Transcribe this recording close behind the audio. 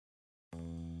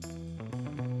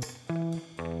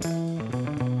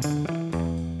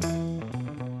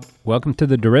Welcome to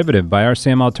The Derivative by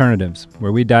RCM Alternatives,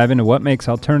 where we dive into what makes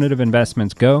alternative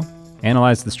investments go,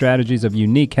 analyze the strategies of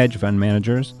unique hedge fund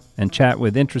managers, and chat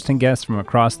with interesting guests from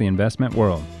across the investment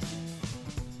world.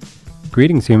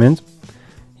 Greetings, humans.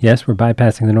 Yes, we're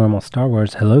bypassing the normal Star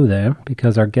Wars hello there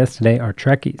because our guests today are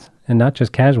Trekkies, and not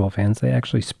just casual fans. They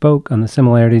actually spoke on the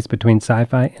similarities between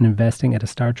sci-fi and investing at a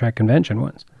Star Trek convention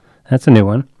once. That's a new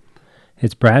one.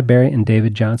 It's Brad Berry and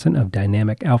David Johnson of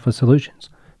Dynamic Alpha Solutions,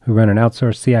 who run an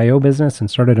outsourced CIO business and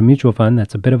started a mutual fund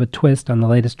that's a bit of a twist on the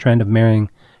latest trend of marrying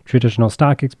traditional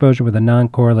stock exposure with a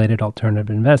non-correlated alternative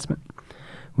investment.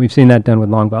 We've seen that done with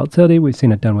long volatility, we've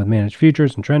seen it done with managed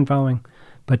futures and trend following,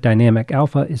 but Dynamic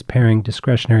Alpha is pairing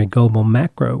discretionary global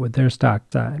macro with their stock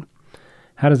side.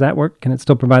 How does that work? Can it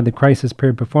still provide the crisis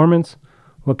period performance?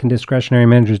 What can discretionary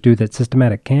managers do that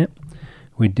systematic can't?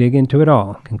 We dig into it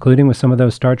all, concluding with some of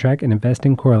those Star Trek and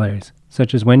investing corollaries,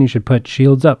 such as when you should put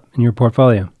shields up in your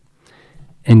portfolio.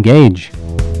 Engage.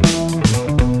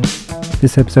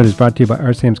 This episode is brought to you by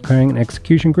RCM's Clearing and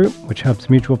Execution Group, which helps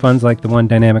mutual funds like the one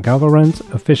Dynamic Alpha runs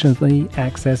efficiently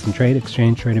access and trade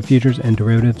exchange-traded futures and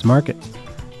derivatives markets.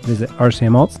 Visit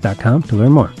rcmalts.com to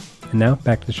learn more. And now,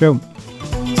 back to the show.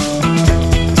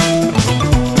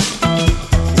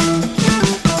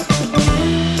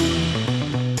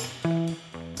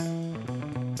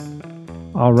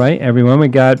 All right, everyone, we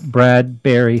got Brad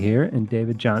Berry here and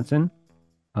David Johnson.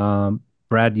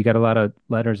 Brad, you got a lot of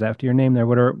letters after your name there.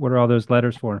 What are all those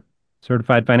letters for?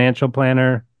 Certified financial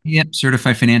planner? Yep,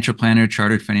 certified financial planner,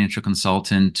 chartered financial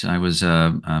consultant. I was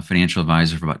a financial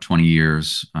advisor for about 20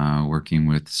 years, working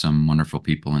with some wonderful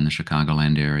people in the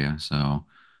Chicagoland area. So,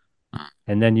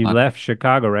 And then you left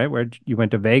Chicago, right? Where you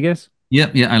went to Vegas?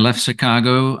 yep, yeah, I left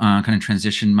Chicago, kind of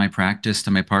transitioned my practice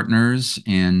to my partners,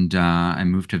 and I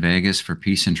moved to Vegas for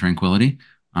peace and tranquility,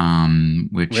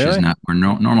 which is Really? not where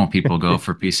normal people go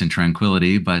for peace and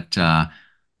tranquility, but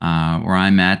where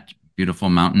I'm at, beautiful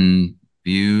mountain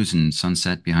views and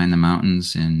sunset behind the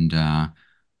mountains, and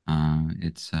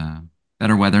it's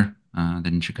better weather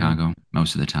than Chicago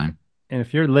most of the time. And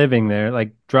if you're living there,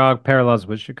 like draw parallels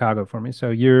with Chicago for me.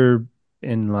 So you're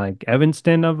in like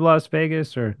Evanston of Las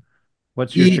Vegas, or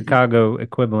what's your Yeah, Chicago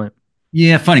equivalent?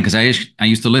 yeah, funny because I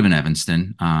used to live in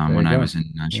Evanston There you when I go. was in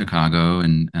Yeah. Chicago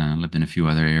and lived in a few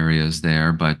other areas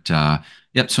there. But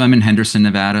yep, so I'm in Henderson,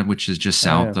 Nevada, which is just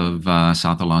Oh yeah.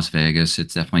 south of Las Vegas.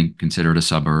 It's definitely considered a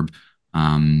suburb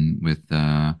with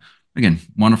again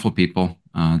wonderful people.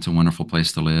 It's a wonderful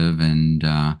place to live, and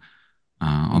all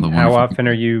And the how wonderful often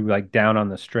are people. you like down on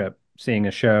the strip, seeing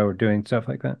a show or doing stuff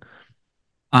like that?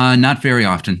 Not very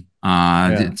often.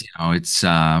 Yeah. It's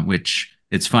which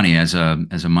it's funny as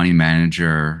a money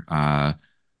manager.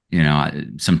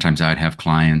 Sometimes I'd have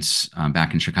clients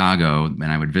back in Chicago, and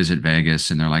I would visit Vegas,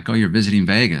 and they're like, "Oh, you're visiting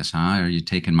Vegas, huh? Are you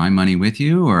taking my money with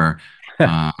you, or?"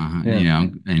 Uh, Yeah.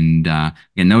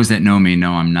 and those that know me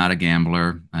know I'm not a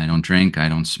gambler. I don't drink. I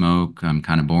don't smoke. I'm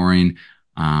kind of boring.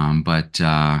 Um, but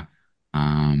uh,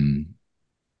 um,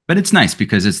 but it's nice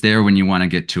because it's there when you want to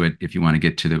get to it. If you want to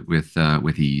get to it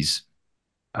with ease.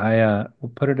 I will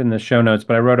put it in the show notes,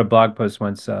 but I wrote a blog post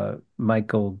once,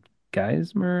 Michael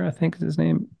Geismer, I think is his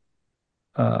name.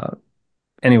 Uh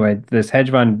anyway, this hedge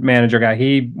fund manager guy,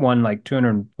 he won like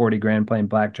 240 grand playing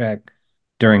blackjack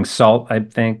during SALT, I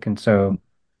think. And so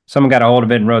someone got a hold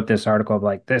of it and wrote this article of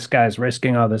like, this guy's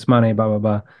risking all this money, blah, blah,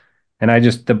 blah. And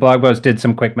the blog post did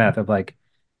some quick math of like,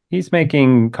 he's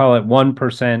making, call it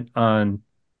 1% on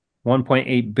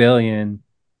 1.8 billion.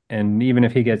 And even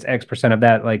if he gets X percent of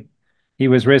that, like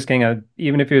even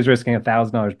if he was risking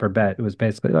 $1,000 per bet, it was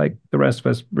basically like the rest of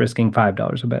us risking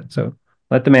 $5 a bet. So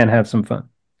let the man have some fun.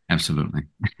 Absolutely.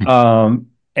 And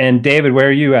David, where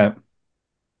are you at?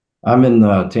 I'm in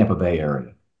the Tampa Bay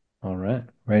area. All right,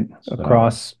 right So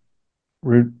across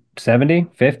Route 70,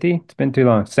 50. It's been too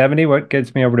long. 70, what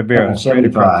gets me over to Vero? Straight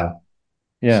across. 75,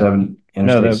 Yeah. 70,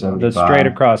 No, Interstate the straight 75,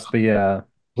 across the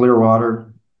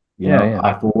Clearwater, yeah, yeah.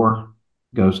 I-4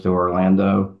 goes to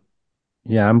Orlando.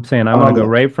 Yeah, I'm saying I I'm want to on go the,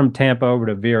 right from Tampa over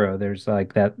to Vero. There's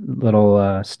like that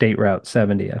little state route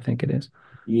 70, I think it is.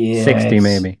 yeah, 60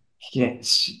 maybe.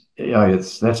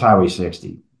 that's Highway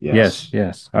 60. Yes, Yes.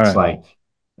 yes. All It's right. like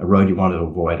a road you want to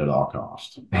avoid at all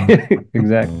costs.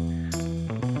 Exactly.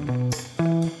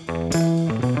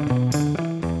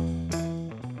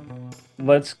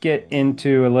 Let's get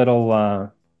into a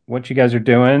little what you guys are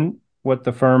doing, what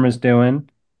the firm is doing,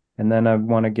 and then I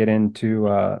want to get into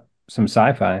some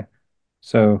sci-fi.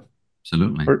 So,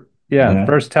 Absolutely. yeah, Yeah.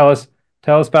 first tell us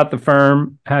about the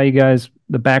firm, how you guys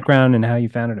the background and how you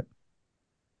founded it.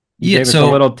 You Yeah. gave us a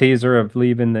So little teaser of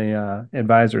leaving the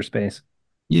advisor space.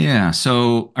 Yeah,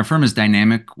 so our firm is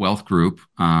Dynamic Wealth Group.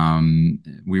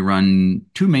 We run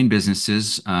two main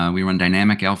businesses. We run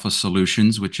Dynamic Alpha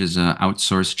Solutions, which is an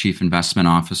outsourced chief investment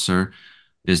officer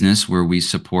business where we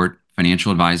support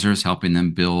financial advisors, helping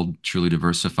them build truly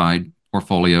diversified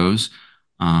portfolios,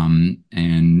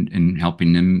 and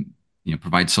helping them,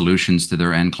 provide solutions to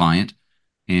their end client.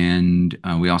 And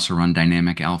we also run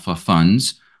Dynamic Alpha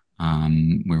Funds,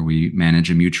 where we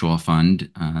manage a mutual fund,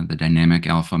 the Dynamic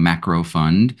Alpha Macro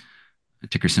Fund. The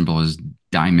ticker symbol is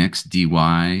DYMIX,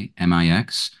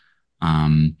 DYMIX.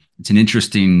 It's an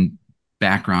interesting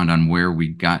background on where we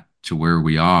got to where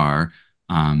we are.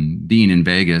 Being in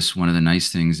Vegas, one of the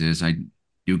nice things is I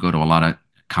do go to a lot of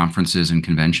conferences and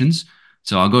conventions.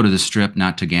 So I'll go to the Strip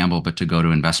not to gamble, but to go to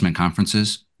investment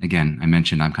conferences. Again, I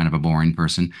mentioned I'm kind of a boring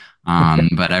person,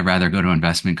 but I'd rather go to an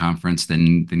investment conference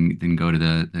than go to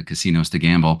the casinos to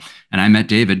gamble. And I met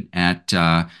David at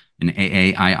an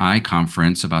AAII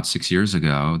conference about 6 years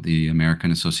ago, the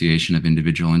American Association of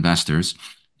Individual Investors,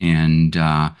 and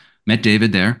met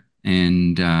David there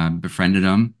and befriended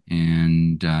him.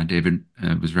 And David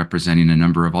was representing a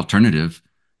number of alternative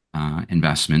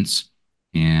investments.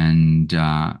 And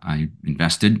I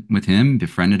invested with him,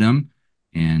 befriended him.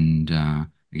 And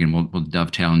again, we'll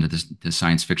dovetail into the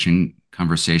science fiction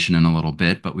conversation in a little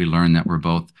bit, but we learned that we're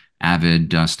both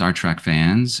avid Star Trek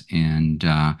fans. And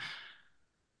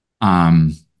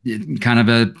kind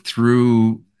of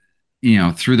through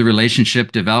the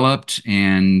relationship developed.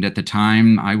 And at the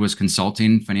time I was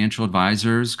consulting financial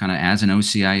advisors kind of as an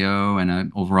OCIO and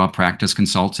an overall practice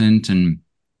consultant. And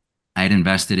I had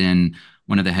invested in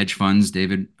one of the hedge funds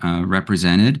David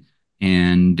represented.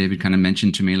 And David kind of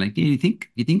mentioned to me, like, "Do you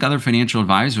think other financial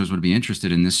advisors would be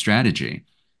interested in this strategy?"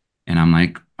 And I'm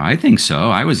like, "I think so.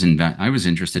 I was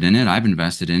interested in it. I've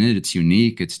invested in it. It's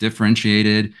unique. It's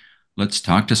differentiated. Let's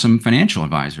talk to some financial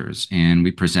advisors." And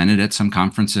we presented at some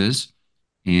conferences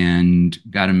and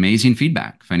got amazing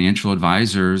feedback. Financial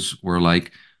advisors were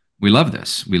like, "We love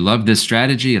this. We love this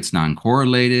strategy. It's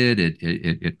non-correlated.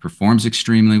 It performs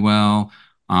extremely well.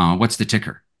 What's the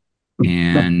ticker?"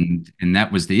 And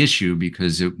that was the issue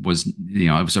because it was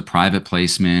a private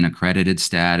placement, accredited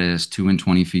status, 2 and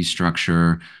 20 fee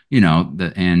structure,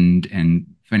 and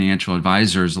financial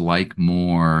advisors like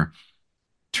more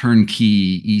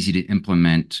turnkey, easy to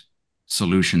implement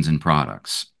solutions and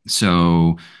products.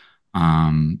 So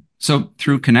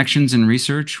through connections and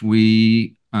research,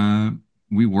 we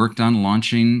worked on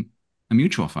launching a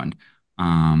mutual fund.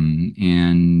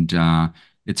 And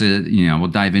we'll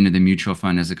dive into the mutual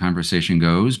fund as the conversation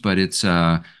goes, but it's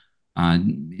an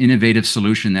innovative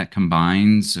solution that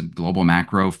combines a global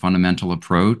macro fundamental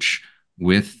approach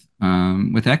with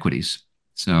equities.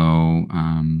 So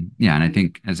yeah, and I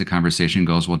think as the conversation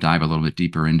goes, we'll dive a little bit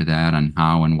deeper into that on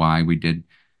how and why we did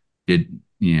it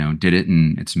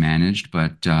and it's managed.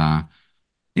 But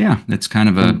yeah, that's kind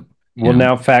of a We'll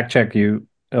now fact check you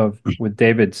with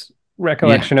David's yeah.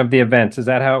 recollection of the events. Is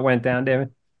that how it went down, David?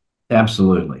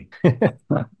 Absolutely.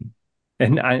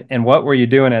 And what were you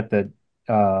doing at the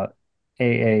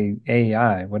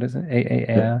AAAI? What is it?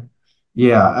 AAAI?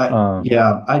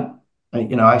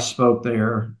 I spoke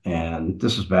there, and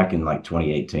this was back in like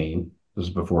 2018. This was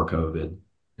before COVID.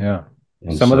 Yeah.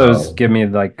 And Some of those give me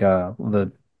like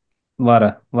the lot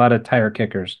of tire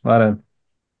kickers, a lot of,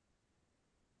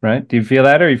 right? Do you feel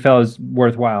that, or you felt it was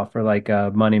worthwhile for like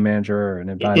a money manager or an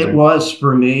advisor? It was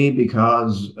for me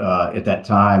because at that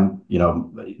time,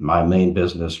 my main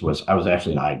business was I was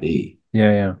actually an IB.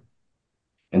 Yeah.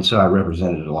 And so I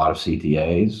represented a lot of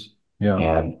CTAs. Yeah.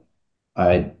 And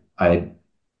I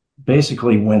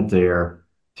basically went there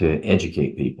to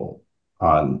educate people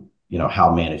on,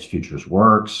 how managed futures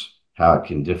works, how it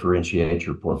can differentiate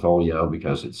your portfolio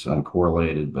because it's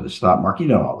uncorrelated with the stock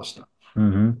market, all this stuff.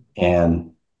 Mm-hmm.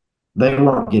 And they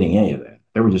weren't getting any of that.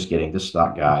 They were just getting this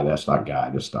stock guy, that stock guy,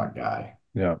 this stock guy.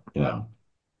 Yeah.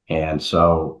 And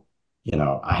so,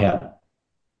 I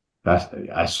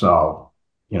saw,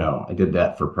 I did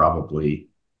that for probably,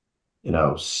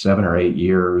 7 or 8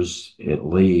 years at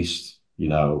least,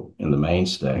 in the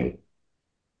mainstay.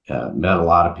 Met a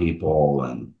lot of people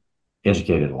and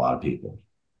educated a lot of people.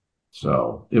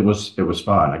 So it was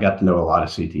fun. I got to know a lot of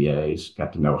CTAs,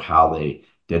 got to know how they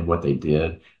did what they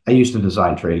did. I used to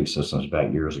design trading systems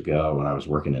back years ago when I was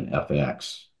working in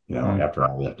FX, after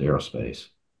I left aerospace.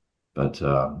 But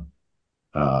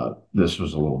this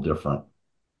was a little different.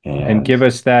 And give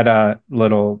us that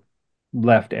little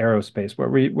left aerospace. What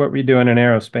were you doing in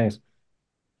aerospace?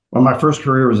 Well, my first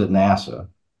career was at NASA,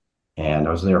 and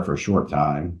I was there for a short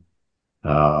time.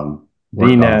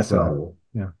 NASA.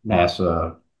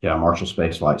 NASA, Marshall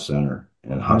Space Flight Center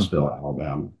in Huntsville,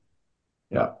 Alabama.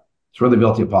 Yeah. It's where they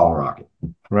built the Apollo rocket.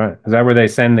 Right. Is that where they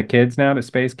send the kids now to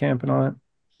space camp and all that?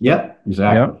 Yep,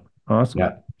 exactly. Yep. Awesome.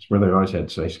 Yeah. It's where they always had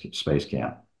space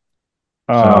camp.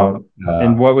 So,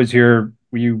 And what was were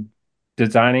you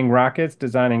designing rockets,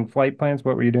 designing flight plans?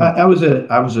 What were you doing? I was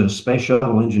a space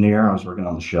shuttle engineer. I was working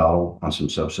on the shuttle, on some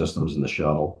subsystems in the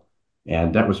shuttle.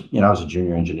 And that was, I was a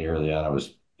junior engineer then. I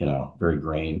was, very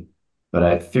green. But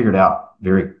I figured out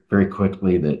very, very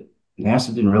quickly that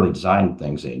NASA didn't really design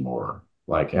things anymore.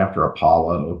 Like after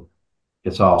Apollo,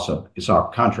 it's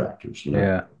all contractors,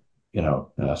 Yeah.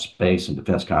 space and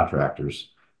defense contractors,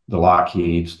 the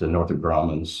Lockheeds, the Northrop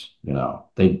Grummans,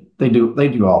 they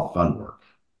do all the fun work.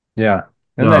 Yeah.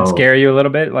 Doesn't that So scare you a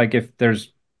little bit? Like if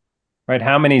there's right,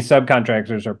 how many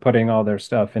subcontractors are putting all their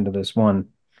stuff into this one?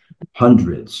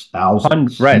 hundreds,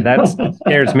 thousands. Right. That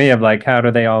scares me of like, how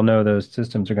do they all know those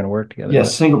systems are going to work together?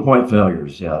 Yes, single point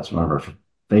failures. Yeah, it's one of our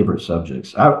favorite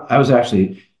subjects. I was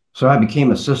actually, so I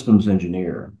became a systems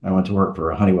engineer. I went to work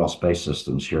for Honeywell Space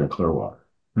Systems here in Clearwater.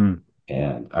 Hmm.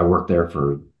 And I worked there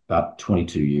for about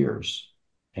 22 years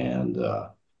and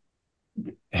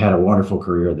had a wonderful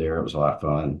career there. It was a lot of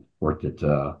fun. Worked at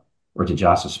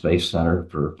Johnson Space Center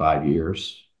for 5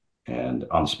 years and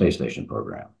on the space station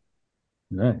program.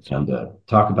 Nice. And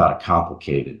talk about a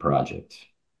complicated project,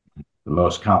 the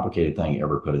most complicated thing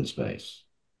ever put in space.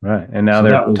 Right. And now So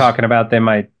they're that was, talking about they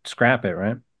might scrap it,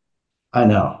 right? I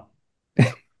know.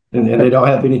 And they don't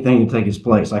have anything to take its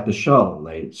place. Like the shuttle,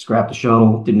 they scrapped the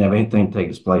shuttle, didn't have anything to take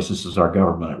its place. This is our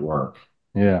government at work.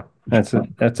 Yeah. That's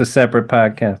a separate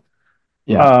podcast.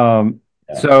 Yeah. Um,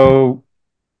 Yeah. so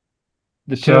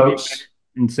the two of you So went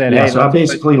and said, yeah, hey, so I let's put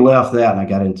basically left that and I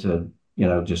got into,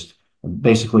 just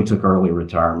basically took early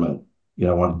retirement,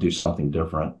 wanted to do something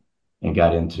different and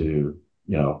got into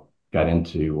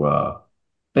the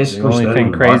basically only thing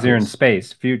studying the crazier in markets.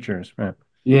 space, futures, right?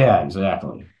 Yeah,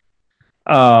 exactly.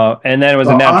 And then it was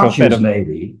a Well, natural fit options of,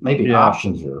 maybe yeah.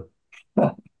 options are,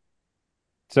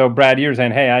 So Brad, you were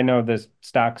saying, hey, I know this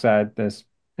stock side, this,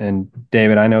 and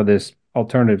David, I know this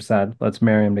alternative side. Let's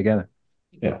marry them together.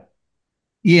 yeah.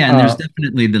 Yeah, and there's Uh,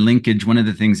 definitely the linkage. One of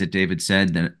the things that David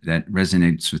said that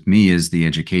resonates with me is the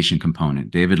education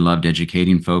component. David loved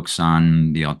educating folks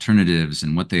on the alternatives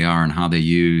and what they are and how they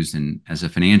use. And as a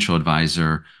financial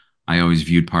advisor, I always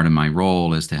viewed part of my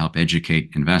role as to help educate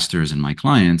investors and my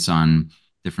clients on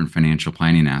different financial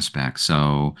planning aspects.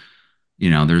 So,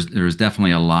 there's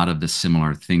definitely a lot of the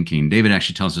similar thinking. David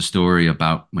actually tells a story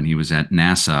about when he was at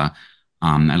NASA.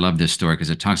 I love this story because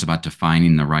it talks about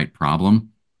defining the right problem.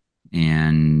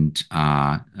 And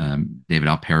David,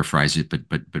 I'll paraphrase it,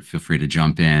 but feel free to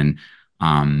jump in.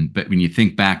 But when you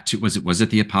think back to was it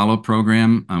the Apollo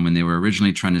program when they were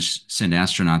originally trying to send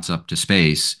astronauts up to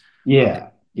space? Yeah.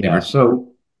 They Yeah. were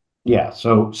So yeah.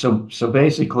 So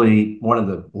basically one of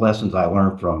the lessons I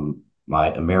learned from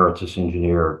my emeritus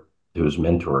engineer who was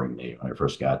mentoring me when I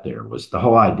first got there was the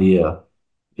whole idea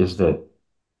is that,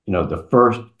 the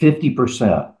first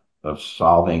 50% of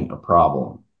solving a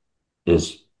problem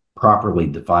is properly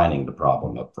defining the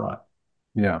problem up front.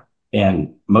 yeah.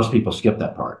 And most people skip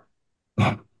that part.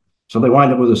 So they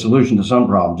wind up with a solution to some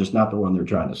problem, just not the one they're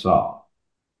trying to solve.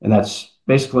 And that's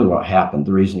basically what happened.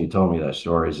 The reason you told me that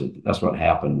story is that that's what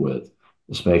happened with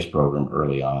the space program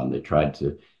early on. They tried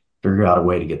to figure out a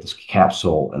way to get this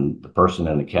capsule and the person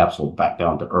in the capsule back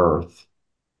down to Earth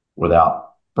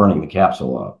without burning the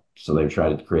capsule up. So they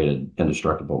tried to create an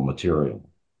indestructible material.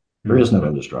 There is no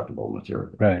indestructible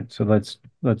material. Right. So let's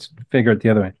figure it the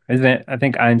other way. Isn't it? I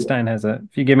think Einstein has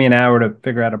if you give me an hour to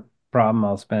figure out a problem,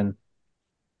 I'll spend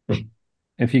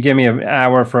if you give me an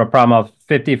hour for a problem, I'll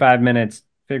 55 minutes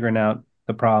figuring out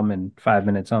the problem and 5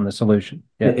 minutes on the solution.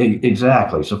 Yeah.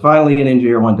 Exactly. So finally, an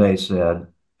engineer one day said,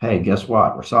 "Hey, guess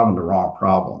what? We're solving the wrong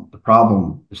problem. The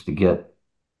problem is to get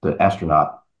the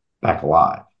astronaut back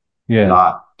alive, Yeah.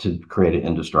 not to create an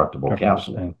indestructible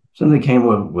capsule." So they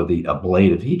came with the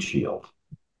ablative heat shield.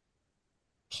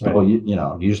 Still,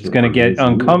 Right. used It's it going to for get years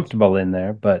and years. uncomfortable in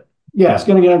there, but Yeah, it's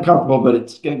going to get uncomfortable, but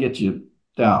it's going to get you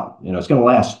down. It's going to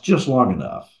last just long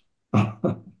enough.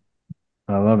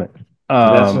 I love it.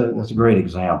 So that's a great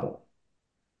example.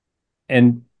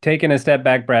 And taking a step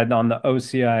back, Brad, on the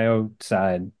OCIO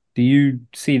side, do you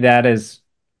see that as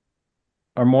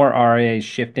are more RAs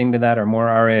shifting to that, or more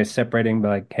RAs separating,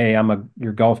 like, hey, I'm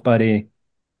your golf buddy.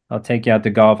 I'll take you out to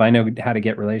golf. I know how to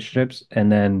get relationships.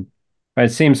 And then right,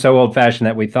 it seems so old fashioned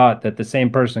that we thought that the same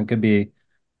person could be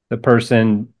the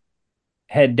person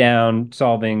head down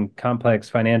solving complex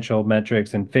financial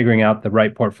metrics and figuring out the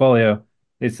right portfolio.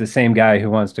 It's the same guy who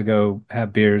wants to go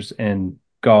have beers and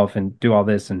golf and do all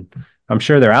this. And I'm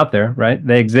sure they're out there, right?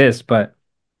 They exist, but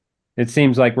It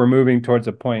seems like we're moving towards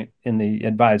a point in the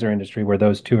advisor industry where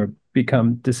those two are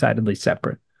become decidedly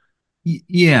separate.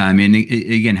 Yeah, I mean,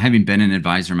 again, having been an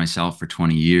advisor myself for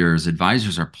 20 years,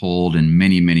 advisors are pulled in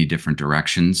many, many different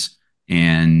directions.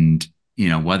 And,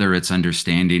 whether it's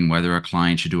understanding whether a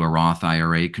client should do a Roth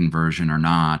IRA conversion or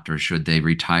not, or should they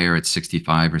retire at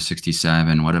 65 or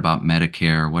 67? What about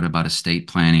Medicare? What about estate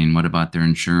planning? What about their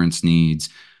insurance needs?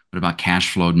 What about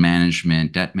cash flow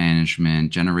management, debt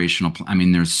management, I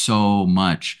mean, there's so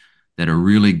much that a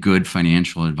really good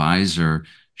financial advisor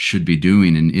should be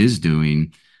doing and is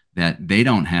doing that they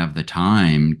don't have the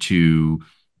time to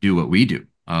do what we do.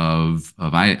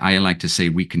 I like to say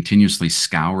we continuously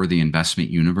scour the investment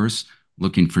universe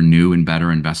looking for new and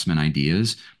better investment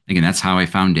ideas. Again, that's how I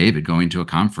found David, going to a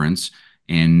conference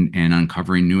and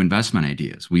uncovering new investment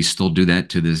ideas. We still do that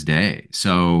to this day.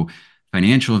 So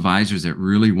financial advisors that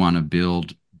really want to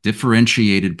build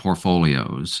differentiated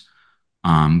portfolios.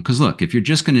 Because look, if you're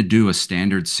just going to do a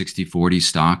standard 60/40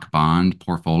 stock bond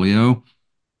portfolio,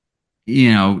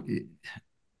 you know,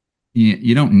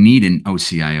 you don't need an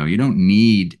OCIO. You don't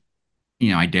need,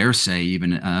 I dare say,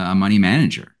 even a money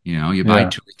manager. You buy Yeah.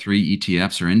 2 or 3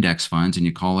 ETFs or index funds and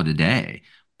you call it a day.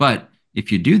 But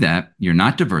if you do that, you're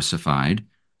not diversified,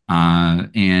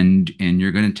 and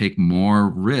you're going to take more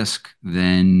risk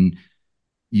than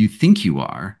you think you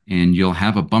are, and you'll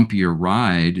have a bumpier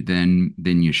ride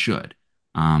than you should.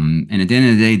 And at the end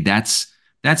of the day,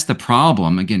 that's the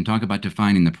problem. Again, talk about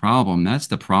defining the problem. That's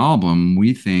the problem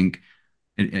we think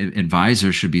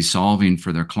advisors should be solving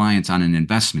for their clients on an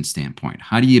investment standpoint.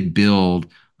 How do you build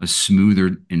a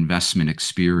smoother investment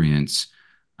experience?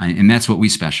 And that's what we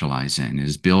specialize in,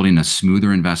 is building a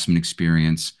smoother investment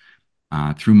experience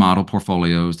through model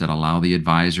portfolios that allow the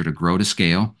advisor to grow to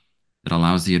scale, that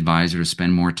allows the advisor to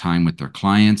spend more time with their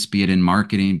clients, be it in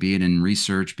marketing, be it in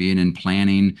research, be it in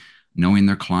planning, knowing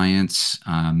their clients,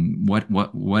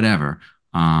 whatever.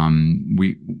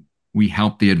 We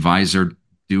help the advisor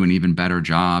do an even better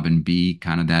job and be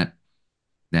kind of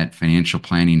that financial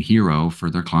planning hero for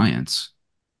their clients.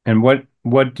 And what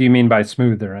do you mean by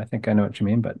smoother? I think I know what you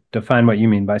mean, but define what you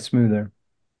mean by smoother.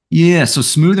 Yeah, so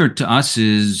smoother to us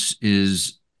is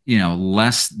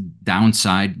less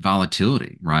downside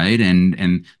volatility, right?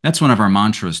 And that's one of our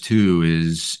mantras too,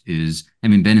 is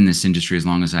having been in this industry as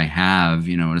long as I have,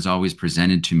 it has always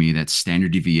presented to me that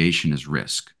standard deviation is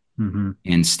risk. Mm-hmm.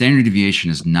 And standard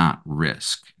deviation is not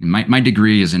risk. And my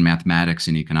degree is in mathematics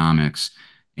and economics.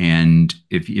 And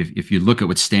if you look at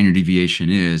what standard deviation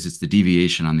is, it's the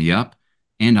deviation on the up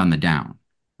and on the down,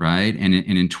 right? And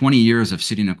in 20 years of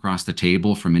sitting across the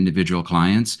table from individual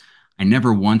clients, I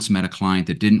never once met a client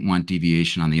that didn't want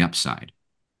deviation on the upside,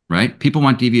 right? People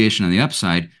want deviation on the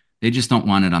upside. They just don't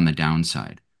want it on the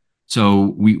downside.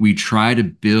 So we try to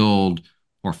build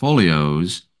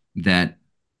portfolios that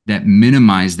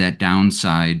minimize that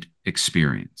downside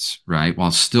experience, right?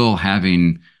 While still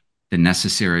having the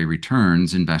necessary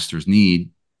returns investors need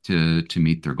to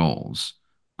meet their goals.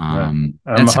 Yeah. I'm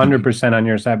That's how we, 100% on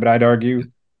your side, but I'd argue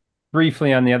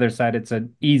briefly on the other side, it's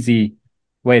an easy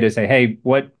way to say, hey,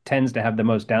 what tends to have the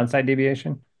most downside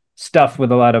deviation? Stuff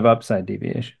with a lot of upside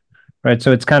deviation, right?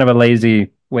 So it's kind of a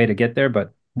lazy way to get there,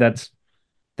 but that's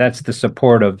the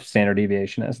support of standard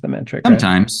deviation as the metric,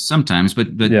 right? sometimes, but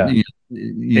Yeah.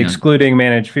 Excluding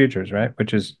managed futures, right?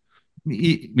 Which is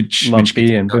which gets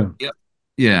lumpy and boom. yeah,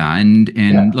 yeah, and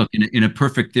Yeah. look, in a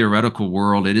perfect theoretical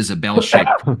world, it is a bell-shaped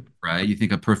curve, right? You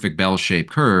think a perfect bell-shaped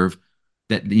curve,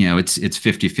 that it's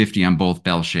 50/50 on both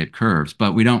bell-shaped curves,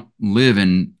 but we don't live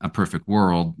in a perfect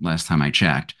world last time I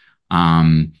checked.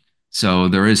 So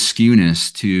there is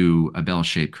skewness to a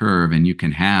bell-shaped curve, and you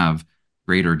can have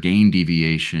greater gain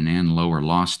deviation and lower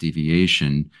loss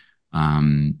deviation,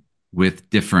 with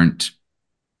different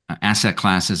asset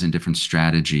classes and different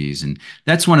strategies. And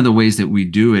that's one of the ways that we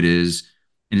do it is,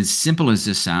 and as simple as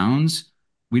this sounds,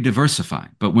 we diversify.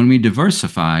 But when we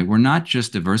diversify, we're not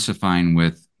just diversifying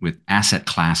with asset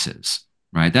classes,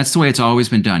 right? That's the way it's always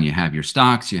been done. You have your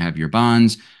stocks, you have your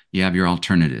bonds, you have your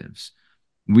alternatives.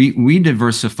 We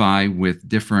diversify with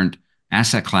different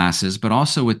asset classes, but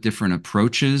also with different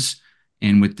approaches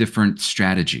and with different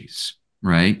strategies,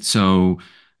 right? So,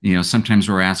 sometimes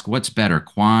we're asked, what's better,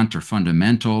 quant or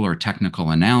fundamental or technical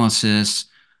analysis?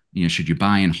 Should you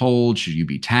buy and hold? Should you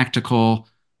be tactical?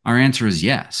 Our answer is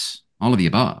yes, all of the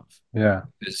above. Yeah.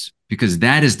 Because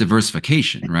that is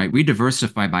diversification, right? We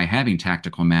diversify by having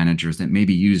tactical managers that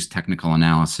maybe use technical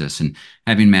analysis, and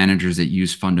having managers that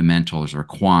use fundamentals or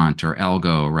quant or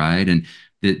algo, right? And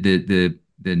the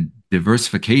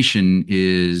diversification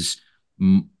is,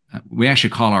 we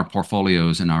actually call our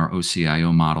portfolios in our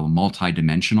OCIO model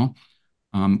multidimensional.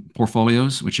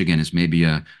 portfolios, which again is maybe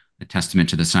a testament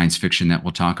to the science fiction that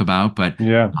we'll talk about. But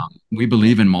Yeah. we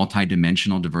believe in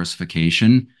multidimensional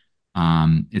diversification.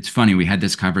 It's funny, we had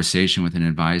this conversation with an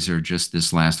advisor just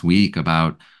this last week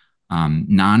about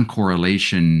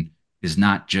non-correlation is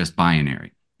not just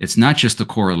binary. It's not just the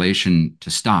correlation to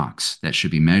stocks that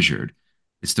should be measured.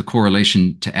 It's the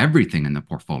correlation to everything in the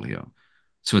portfolio.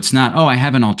 So it's not, oh, I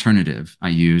have an alternative I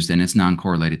used and it's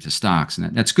non-correlated to stocks.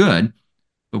 And that's good.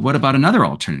 But what about another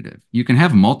alternative? You can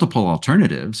have multiple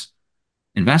alternatives,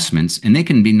 investments, and they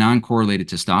can be non-correlated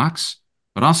to stocks,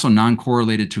 but also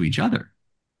non-correlated to each other,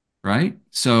 right?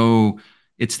 So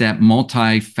it's that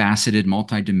multifaceted,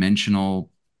 multidimensional,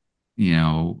 you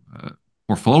know,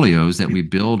 portfolios that we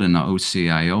build in the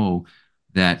OCIO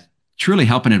that truly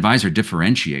help an advisor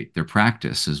differentiate their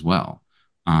practice as well,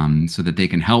 so that they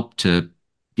can help to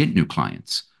get new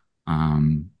clients,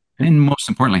 and most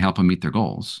importantly, help them meet their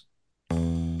goals.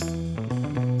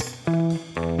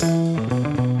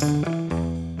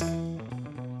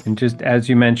 And just as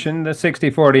you mentioned, the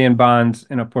 60/40 in bonds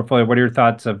in a portfolio, what are your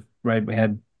thoughts of, right? We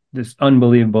had this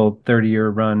unbelievable 30-year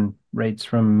run rates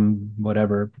from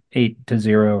whatever, 8 to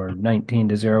 0 or 19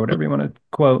 to 0, whatever you want to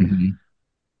quote. Mm-hmm.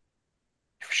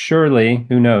 Surely,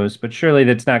 who knows, but surely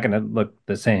that's not going to look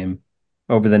the same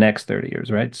over the next 30 years,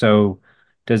 right? So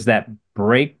does that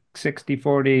break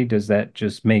 60/40? Does that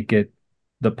just make it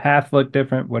the path look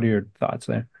different? What are your thoughts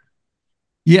there?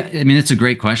 Yeah, I mean, it's a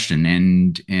great question.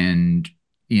 And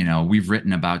we've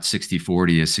written about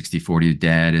 60/40. Is 60/40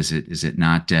 dead? Is it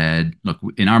not dead? Look,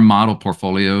 in our model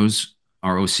portfolios,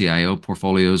 our OCIO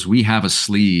portfolios, we have a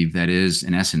sleeve that is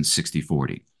in essence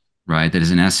 60/40, right? That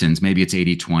is in essence, maybe it's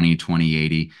 80/20,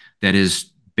 20/80, that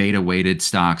is beta weighted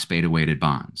stocks, beta weighted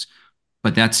bonds.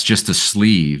 But that's just a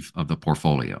sleeve of the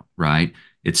portfolio, right?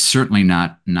 It's certainly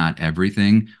not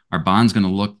everything. Are bonds going to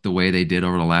look the way they did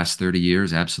over the last 30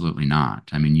 years? Absolutely not.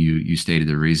 I mean, you stated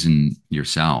the reason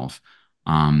yourself.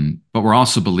 But we're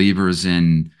also believers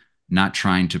in not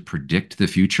trying to predict the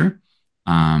future.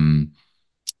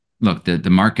 Look, the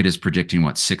market is predicting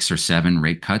what, 6 or 7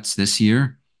 rate cuts this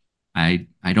year. I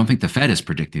don't think the Fed is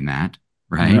predicting that,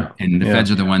 right? No. And the Yeah. Feds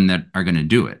are the one that are going to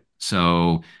do it.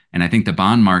 So, and I think the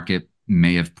bond market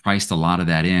may have priced a lot of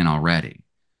that in already.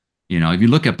 If you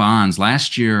look at bonds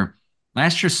last year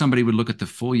somebody would look at the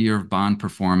full year of bond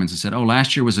performance and said, "Oh,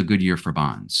 last year was a good year for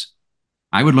bonds."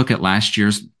 I would look at last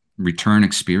year's return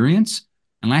experience,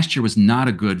 and last year was not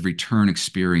a good return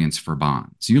experience for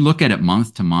bonds. You look at it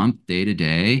month to month, day to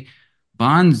day,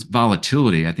 bonds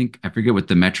volatility, I forget what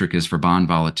the metric is for bond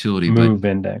volatility, but Move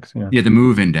index. Yeah. yeah, the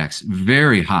move index,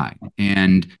 very high.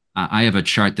 And I have a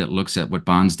chart that looks at what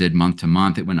bonds did month to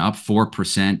month. It went up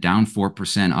 4%, down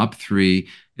 4%, up 3.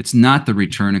 It's not the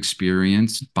return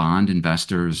experience bond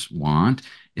investors want.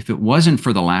 If it wasn't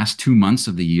for the last 2 months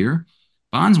of the year,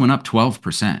 bonds went up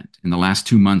 12% in the last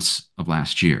 2 months of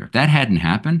last year. If that hadn't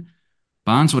happened,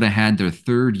 bonds would have had their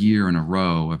third year in a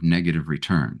row of negative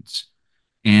returns.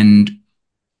 And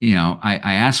I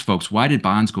asked folks, why did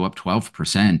bonds go up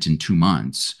 12% in 2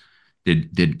 months?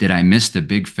 Did I miss the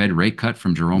big Fed rate cut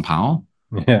from Jerome Powell?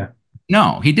 Yeah.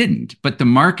 No, he didn't. But the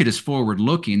market is forward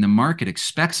looking. The market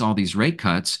expects all these rate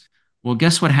cuts. Well,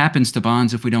 guess what happens to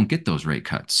bonds if we don't get those rate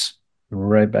cuts?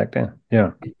 Right back down.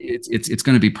 Yeah. It's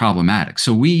going to be problematic.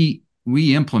 So we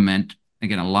implement,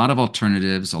 again, a lot of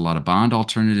alternatives, a lot of bond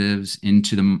alternatives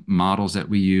into the models that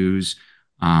we use,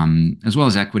 as well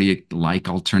as equity like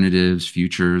alternatives,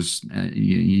 futures,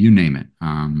 you name it.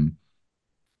 And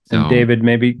So David,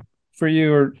 maybe for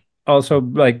you, or also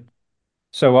like,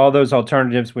 so all those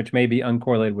alternatives, which may be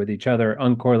uncorrelated with each other,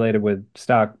 uncorrelated with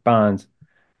stock bonds,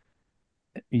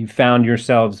 you found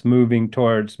yourselves moving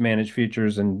towards managed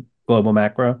futures and global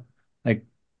macro. Like,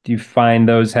 do you find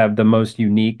those have the most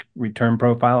unique return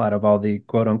profile out of all the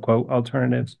quote unquote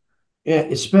alternatives? Yeah,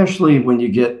 especially when you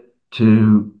get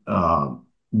to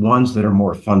ones that are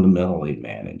more fundamentally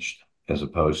managed as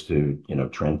opposed to,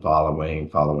 trend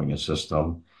following a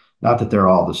system. Not that they're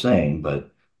all the same,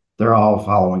 but they're all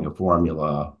following a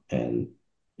formula. And,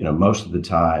 most of the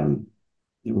time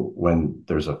when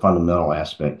there's a fundamental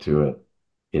aspect to it,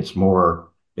 it's more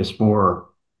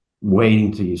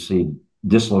waiting till you see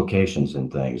dislocations in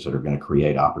things that are going to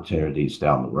create opportunities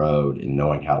down the road and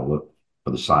knowing how to look for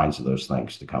the signs of those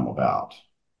things to come about,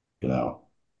 you know.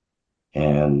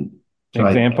 And so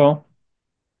Example?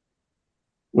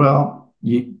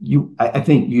 I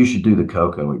think you should do the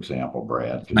cocoa example,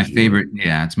 Brad, my because favorite,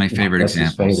 yeah, it's my favorite that's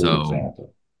his example. favorite So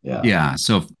example. Yeah. yeah,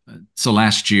 so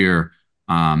last year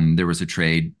there was a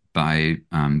trade by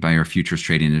our futures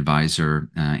trading advisor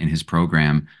in his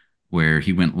program where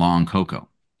he went long cocoa.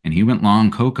 and he went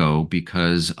long cocoa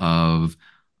because of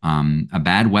a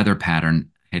bad weather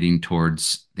pattern heading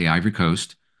towards the Ivory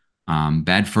Coast,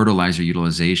 bad fertilizer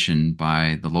utilization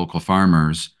by the local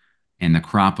farmers, and the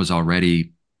crop was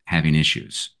already having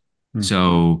issues. Hmm.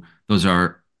 So those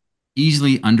are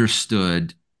easily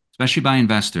understood, especially by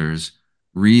investors,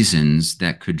 reasons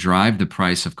that could drive the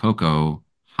price of cocoa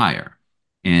higher.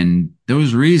 And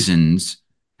those reasons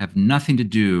have nothing to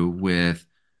do with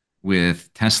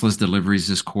Tesla's deliveries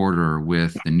this quarter,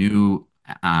 with the new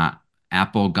uh,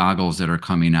 Apple goggles that are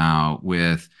coming out,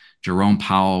 with Jerome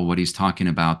Powell, what he's talking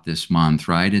about this month,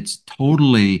 right? It's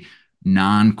totally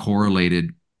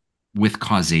non-correlated with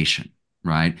causation,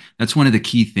 right? That's one of the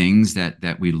key things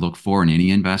that we look for in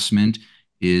any investment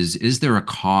is there a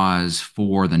cause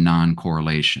for the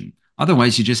non-correlation?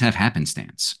 Otherwise, you just have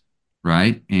happenstance,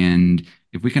 right? And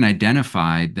if we can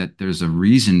identify that there's a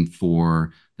reason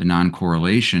for the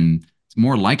non-correlation, it's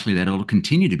more likely that it'll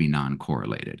continue to be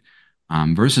non-correlated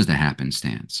versus the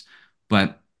happenstance.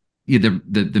 But yeah,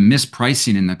 the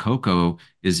mispricing in the cocoa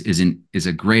is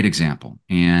a great example,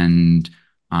 and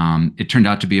it turned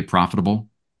out to be a profitable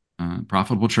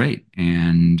trade.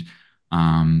 And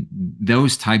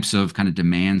those types of kind of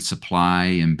demand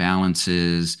supply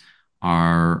imbalances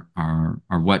are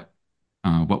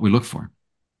what we look for.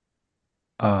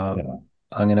 Uh, Yeah.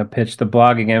 I'm going to pitch the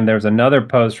blog again. There's another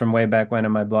post from way back when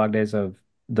in my blog days of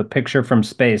the picture from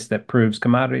space that proves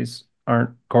commodities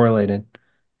aren't correlated.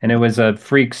 And it was a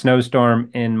freak snowstorm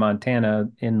in Montana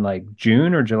in like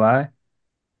June or July,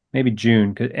 maybe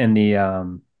June. And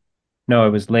no,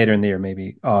 it was later in the year,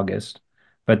 maybe August.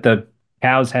 But the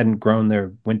cows hadn't grown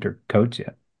their winter coats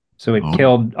yet. So it Oh,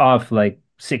 killed off like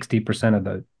 60% of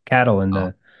the cattle in oh,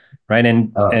 the right.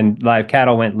 And Uh, and live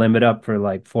cattle went limit up for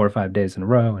like 4 or 5 days in a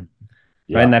row. And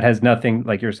right. And yeah. that has nothing,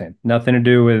 like you're saying, nothing to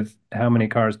do with how many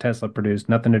cars Tesla produced,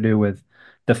 nothing to do with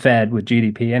the Fed, with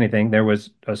GDP, anything. There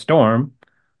was a storm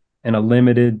and a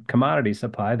limited commodity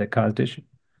supply that caused issue.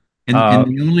 and Uh,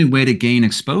 the only way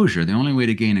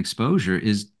to gain exposure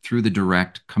is through the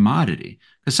direct commodity.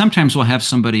 Because sometimes we'll have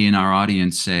somebody in our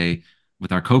audience say,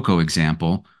 with our cocoa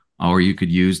example, or you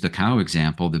could use the cow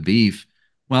example, the beef.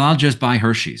 Well, I'll just buy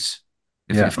Hershey's.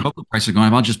 yeah, If cocoa prices are going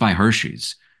up, I'll just buy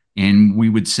Hershey's. And we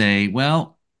would say,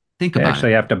 well, think they about it.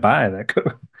 actually have to buy that.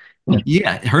 Yeah.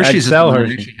 Yeah, I'd Hershey's is the sell one that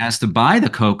Hershey. actually has to buy the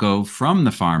cocoa from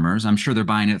the farmers. I'm sure they're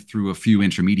buying it through a few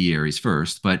intermediaries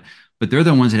first, but they're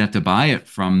the ones that have to buy it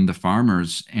from the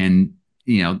farmers. And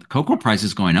the cocoa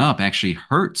prices going up actually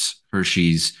hurts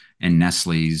Hershey's and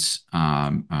Nestle's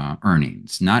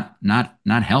earnings, not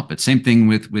help it. Same thing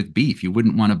with beef. You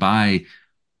wouldn't want to buy,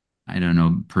 I don't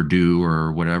know, Purdue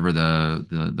or whatever the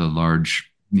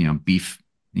large beef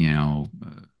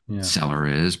Yeah. seller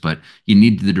is, but you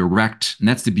need the direct, and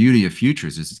that's the beauty of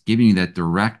futures, is it's giving you that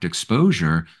direct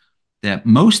exposure that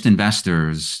most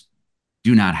investors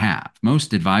do not have.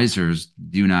 Most advisors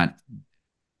do not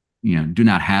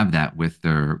have that with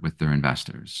their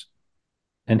investors.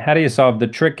 And how do you solve the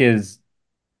trick is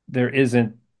there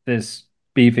isn't this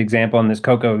beef example and this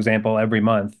cocoa example every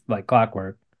month like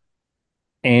clockwork.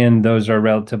 And those are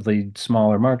relatively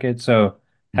smaller markets. So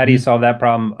how do you Mhm. solve that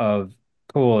problem of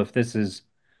cool, if this is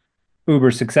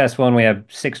uber successful and we have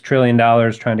 $6 trillion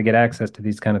trying to get access to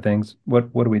these kind of things,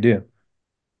 what do we do?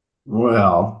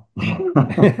 Well,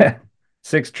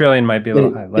 6 trillion might be a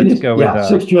little high. it Let's is, go with yeah,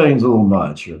 6 trillion is a little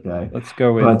much, okay? let's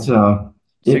go with But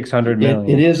six hundred it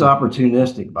million. is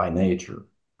opportunistic by nature,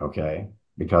 okay?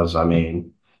 Because I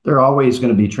mean, there are always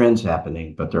going to be trends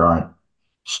happening, but there aren't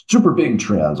super big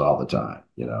trends all the time,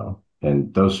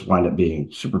 and those wind up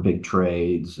being super big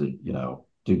trades that,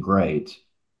 do great.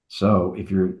 So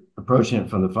if you're approaching it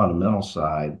from the fundamental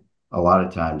side, a lot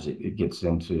of times it gets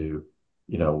into,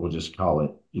 we'll just call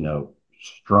it,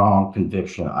 strong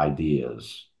conviction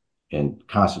ideas and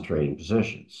concentrating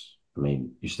positions. I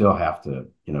mean, you still have to,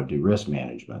 do risk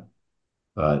management,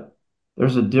 but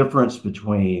there's a difference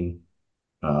between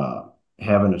uh,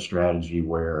 having a strategy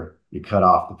where you cut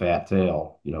off the fat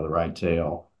tail, the right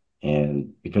tail,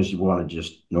 and because you want to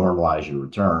just normalize your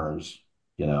returns,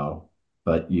 you know,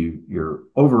 but your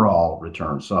overall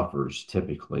return suffers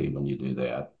typically when you do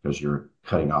that because you're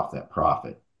cutting off that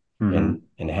profit, Hmm.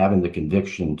 and having the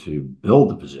conviction to build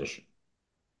the position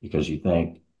because you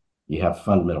think you have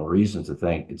fundamental reasons to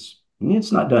think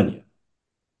it's not done yet.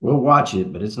 We'll watch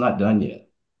it, but it's not done yet.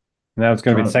 And that was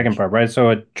going to be Trying the to second push. part, right? So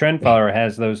a trend follower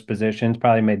has those positions,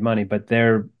 probably made money, but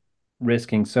they're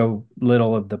risking so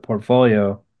little of the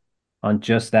portfolio on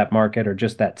just that market or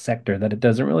just that sector that it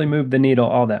doesn't really move the needle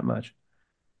all that much.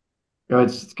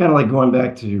 It's kind of like going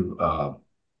back to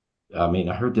I mean,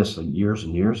 I heard this like years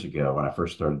and years ago when I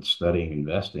first started studying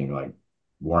investing. Like,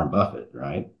 Warren Buffett,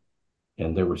 right?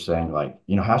 And they were saying like,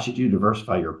 how should you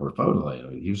diversify your portfolio?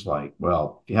 And he was like,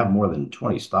 well, if you have more than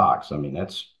 20 stocks, I mean,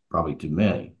 that's probably too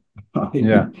many. I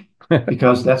Yeah. mean,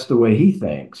 because that's the way he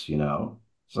thinks.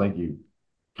 It's like you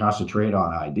concentrate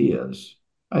on ideas.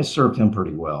 I served him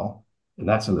pretty well. And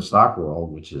that's in the stock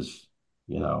world, which is,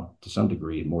 to some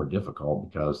degree more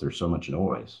difficult because there's so much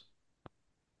noise.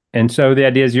 And so the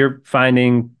idea is you're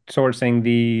finding sourcing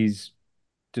these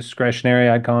discretionary,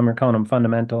 I'd call them, you're calling them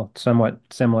fundamental, somewhat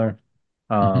similar.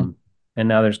 Hmm. Um, and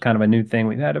now there's kind of a new thing.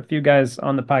 We've had a few guys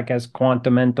on the podcast,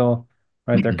 quantamental,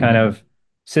 right? They're kind of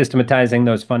systematizing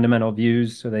those fundamental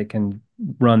views so they can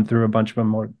run through a bunch of them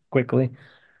more quickly.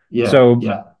 Yeah, So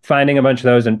yeah. finding a bunch of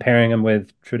those and pairing them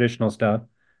with traditional stuff,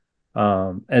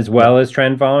 as well Well, as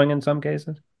trend following in some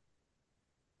cases.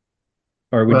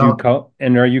 Or would you well, call,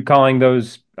 and are you calling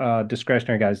those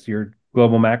discretionary guys your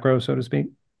global macro, so to speak?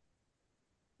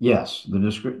 yes, the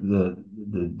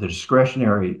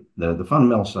discretionary, the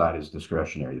fundamental side is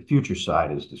discretionary. The future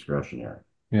side is discretionary.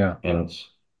 Yeah. And it's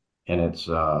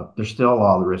there's still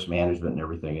all the risk management and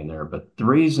everything in there. But the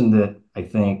reason that I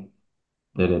think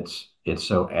that it's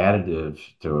so additive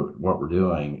to what we're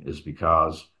doing is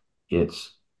because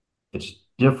it's it's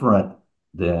different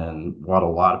than what a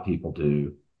lot of people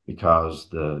do because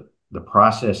the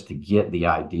process to get the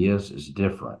ideas is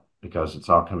different because it's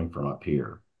all coming from up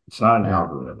here. It's not an Yeah.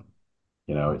 algorithm.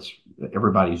 It's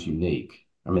everybody's unique.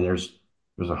 I mean, there's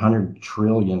 100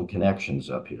 trillion connections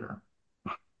up here.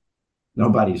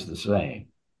 Nobody's the same.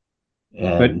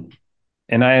 But And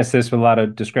and I ask this with a lot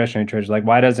of discretionary traders, like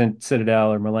why doesn't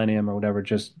Citadel or Millennium or whatever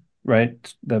just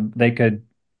right? They could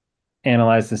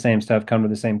analyze the same stuff, come to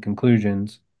the same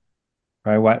conclusions,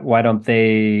 right? Why don't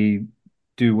they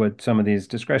do what some of these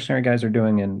discretionary guys are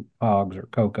doing in hogs or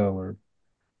cocoa or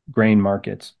grain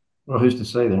markets? well, who's to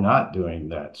say they're not doing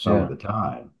that some of Yeah, the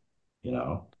time, you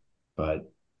know?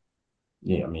 But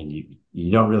yeah, I mean,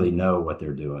 you don't really know what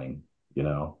they're doing.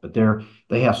 But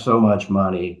they have so much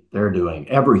money, they're doing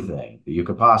everything that you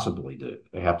could possibly do.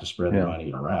 They have to spread the yeah,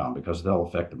 money around because they'll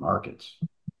affect the markets.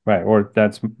 right. Or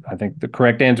I think the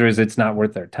correct answer is it's not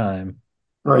worth their time,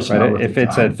 Or it's right? not worth their If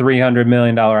it's a time. $300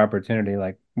 million opportunity,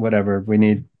 like whatever,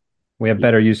 we have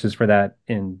better uses for that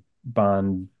in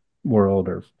bond world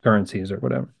or currencies or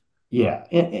whatever. Yeah,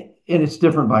 and it's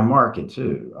different by market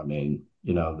too. I mean,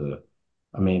 the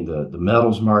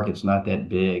metals market's not that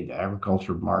big. The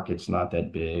agriculture market's not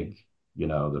that big.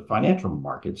 The financial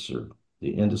markets or the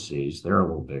indices, they're a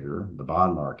little bigger. The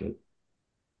bond market,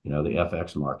 the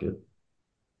FX market,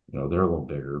 they're a little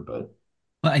bigger, but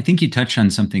Well, I think you touched on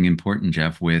something important,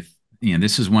 Jeff,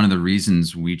 this is one of the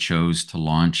reasons we chose to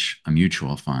launch a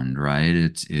mutual fund,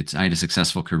 right? I had a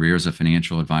successful career as a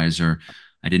financial advisor.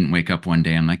 I didn't wake up one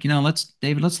day, I'm like,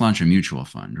 David, let's launch a mutual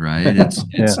fund, right?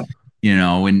 Yeah,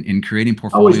 In creating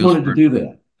I always portfolios wanted to for do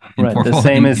that. in right. The portfolio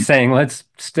same as saying, let's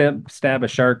stab a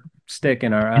shark stick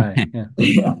in our eye.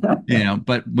 Yeah,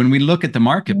 But when we look at the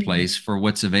marketplace for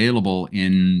what's available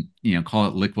in, call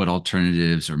it liquid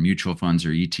alternatives or mutual funds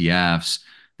or ETFs,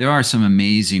 there are some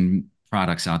amazing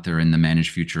products out there in the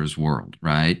managed futures world,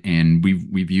 right? And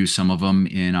we've used some of them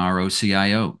in our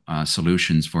OCIO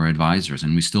solutions for advisors,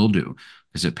 and we still do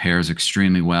because it pairs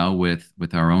extremely well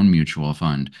with our own mutual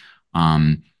fund.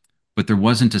 Um, but there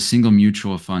wasn't a single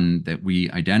mutual fund that we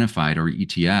identified or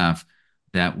ETF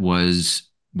that was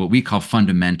what we call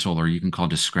fundamental, or you can call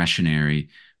discretionary,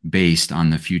 based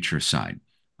on the future side.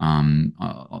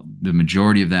 The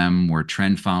majority of them were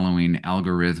trend following,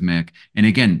 algorithmic, and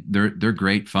again, they're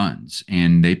great funds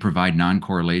and they provide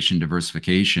non-correlation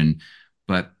diversification.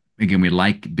 But again, we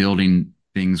like building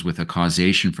things with a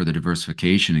causation for the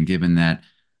diversification, and given that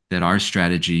our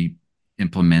strategy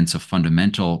implements a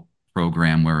fundamental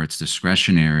program where it's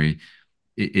discretionary,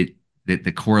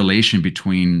 the correlation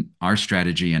between our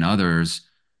strategy and others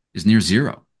is near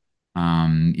zero,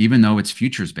 even though it's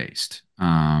futures based.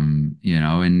 And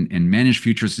managed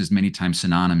futures is many times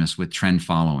synonymous with trend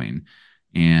following,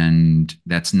 and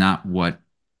that's not what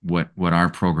our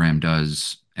program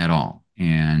does at all.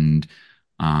 And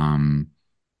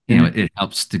is, it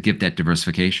helps to give that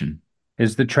diversification.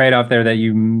 is the trade-off there that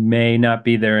you may not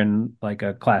be there in like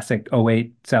a classic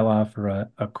 '08 sell-off or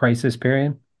a crisis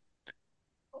period?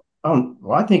 Well,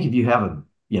 I think if you have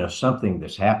something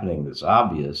that's happening that's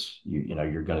obvious,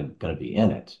 you're going to be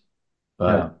in it.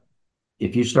 Yeah, But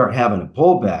if you start having a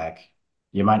pullback,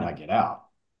 you might not get out.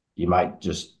 You might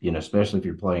just, especially if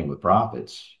you're playing with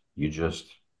profits, you just,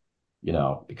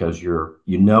 because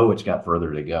it's got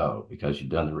further to go because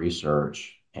you've done the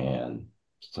research and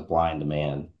supply and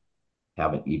demand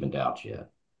haven't evened out yet.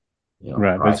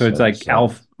 right. But Price so it's hasn't like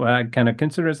settled. I kind of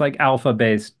consider it's like alpha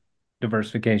based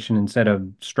diversification instead of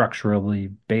structurally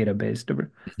beta based,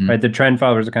 Hmm. right? The trend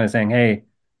followers are kind of saying, hey,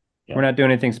 we're Yeah. not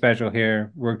doing anything special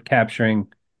here. We're capturing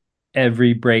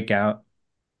every breakout.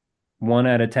 1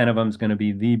 out of 10 of them is going to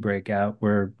be the breakout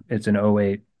where it's an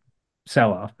 '08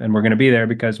 sell off. And we're going to be there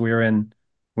because we were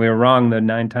wrong the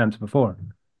 9 times before.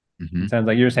 It Hmm. sounds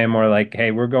like you're saying more like,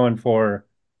 hey,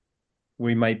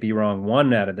 we might be wrong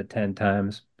 1 out of the 10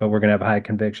 times, but we're going to have high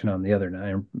conviction on the other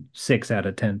 9, 6 out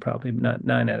of 10, probably not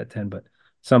 9 out of 10, but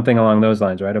something along those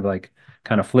lines, right? Of like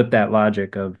kind of flip that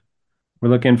logic of we're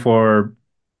looking for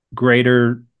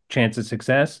greater chance of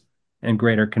success and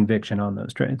greater conviction on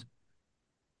those trades.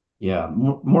 Yeah,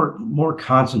 more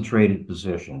concentrated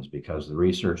positions because the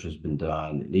research has been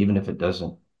done. And even if it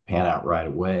doesn't pan out right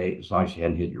away, as long as you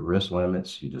hadn't hit your risk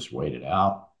limits, you just wait it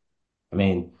out. I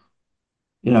mean,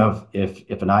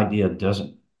 if an idea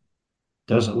doesn't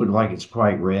look like it's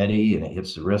quite ready and it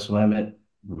hits the risk limit,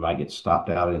 we might get stopped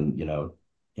out in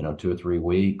 2 or 3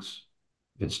 weeks.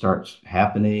 If it starts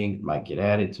happening, it might get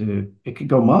added to. It could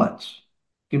go months.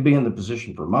 It could be in the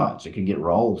position for months. It could get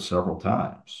rolled several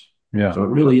times. Yeah. So it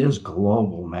really is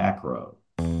global macro.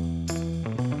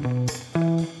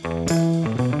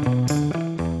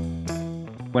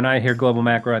 When I hear global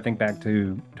macro, I think back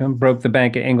to broke the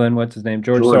Bank of England. What's his name?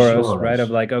 George George Soros, right? Of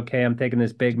Soros. like, okay, I'm taking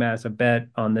this big, massive bet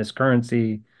on this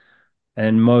currency.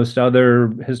 And most other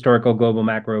historical global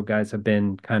macro guys have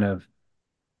been kind of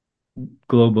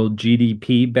global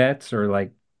GDP bets or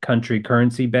like country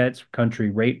currency bets, country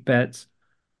rate bets.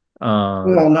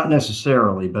 Well, not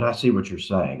necessarily, but I see what you're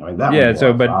saying. I mean, that one Yeah,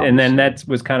 so was but and then obviously that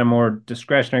was kind of more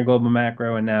discretionary global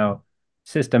macro, and now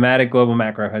systematic global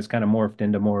macro has kind of morphed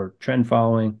into more trend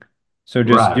following. So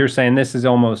just right. you're saying this is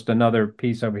almost another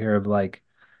piece over here of like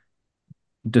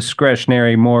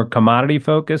discretionary, more commodity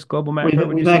focused global macro, would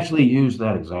you We've say? actually used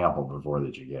that example before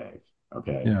that you gave.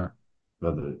 Okay. Yeah,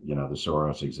 The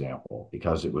Soros example,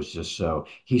 because it was just so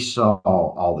he saw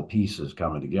all the pieces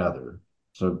coming together.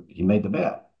 So he made the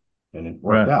bet and it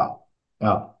worked right. out.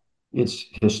 Now it's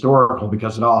historical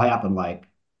because it all happened like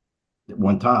at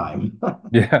one time.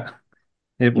 Yeah.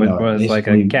 It was like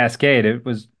a Basically, cascade. It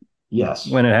was yes,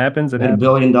 when it happens, it made a happens.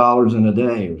 billion dollars in a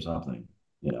day or something,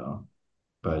 you know.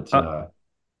 But Uh,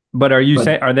 but are you but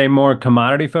saying are they more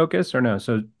commodity focused or no?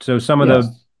 So some of the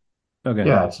yes, okay.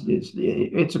 yeah,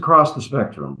 it's across the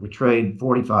spectrum. We trade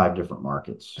 45 different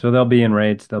markets, So they'll be in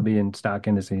rates, they'll be in stock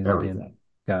indices, they'll be in everything.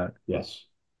 got it. Yes,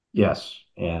 yes.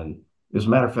 And as a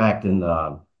matter of fact, in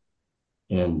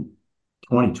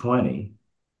 2020,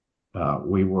 uh,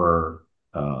 we were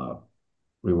uh,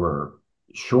 we were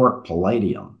short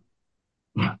palladium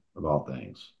of all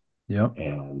things, Yep.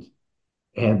 and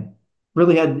had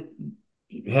really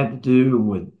had to do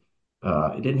with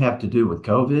it didn't have to do with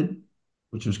COVID,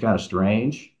 which was kind of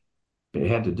strange. It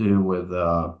had to do with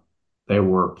they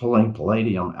were pulling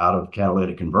palladium out of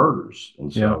catalytic converters,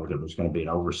 and Yep. so there was going to be an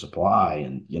oversupply,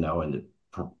 and the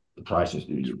prices.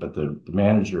 But the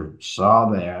manager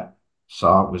saw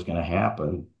it was going to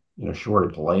happen,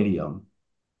 shorted palladium.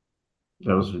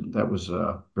 That was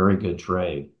a very good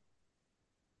trade.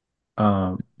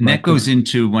 And My that goes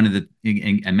into one of the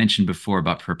I mentioned before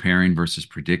about preparing versus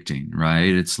predicting,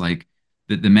 right? It's like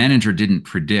the manager didn't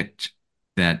predict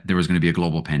that there was going to be a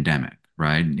global pandemic,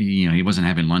 right? He wasn't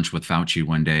having lunch with Fauci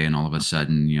one day and all of a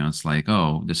sudden, it's like,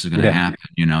 oh, this is going to yeah.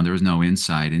 happen. There was no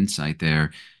insight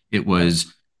there. It Right.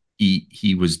 was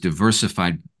he was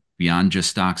diversified beyond just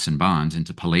stocks and bonds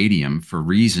into palladium for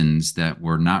reasons that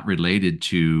were not related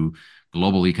to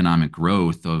global economic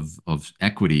growth of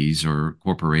equities or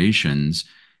corporations,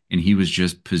 and he was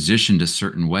just positioned a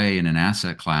certain way in an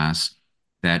asset class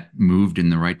that moved in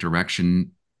the right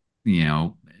direction, you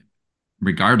know,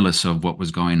 regardless of what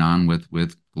was going on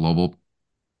with global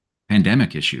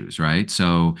pandemic issues, right?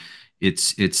 So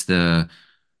it's there's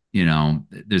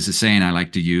a saying I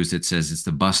like to use that says it's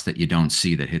the bus that you don't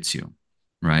see that hits you,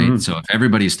 right? Mhm. So if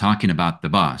everybody's talking about the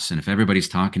bus and if everybody's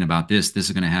talking about this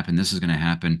is going to happen, this is going to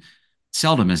happen,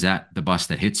 seldom is that the bus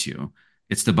that hits you.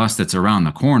 It's the bus that's around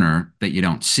the corner that you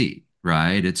don't see,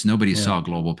 right? It's nobody Yeah. saw a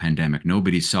global pandemic.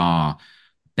 Nobody saw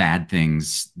bad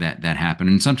things that happen.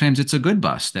 And sometimes it's a good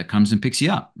bus that comes and picks you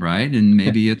up, right? And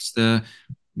maybe it's the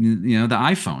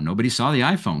iPhone. Nobody saw the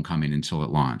iPhone coming until it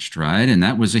launched, right? And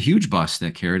that was a huge bus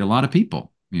that carried a lot of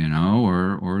people,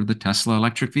 or the Tesla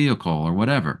electric vehicle or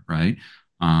whatever, right?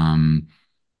 Um,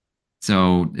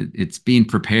 so it's being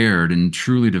prepared and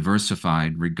truly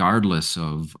diversified, regardless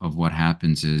of what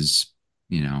happens, is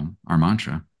our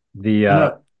mantra. The You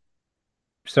know,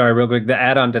 sorry, real quick, the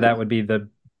add-on to that would be the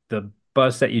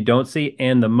bus that you don't see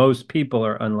and the most people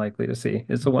are unlikely to see.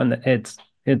 It's the one that hits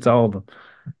all of them.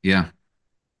 Yeah.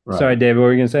 Sorry, right. David, what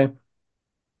were you gonna say?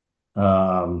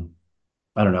 Um,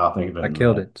 I don't know. I'll think of it I in a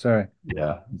killed minute. it. Sorry.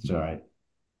 Yeah, it's all right.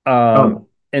 Um, Oh, oh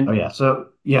and yeah.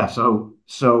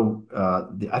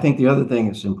 I think the other thing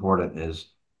that's important is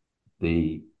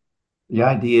the the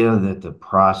idea that the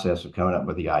process of coming up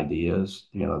with the ideas,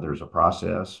 there's a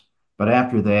process, but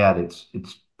after that, it's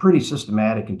pretty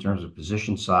systematic in terms of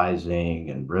position sizing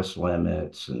and risk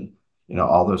limits and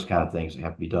all those kind of things that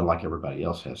have to be done like everybody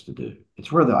else has to do.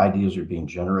 It's where the ideas are being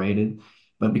generated,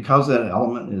 but because that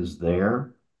element is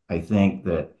there, I think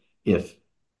that if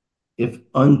if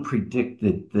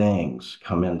unpredicted things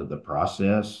come into the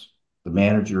process, the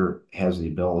manager has the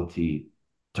ability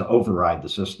to override the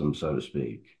system, so to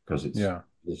speak, because it's yeah.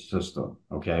 the system,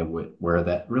 okay, where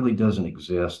that really doesn't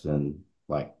exist in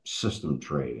like system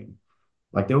trading.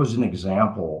 Like there was an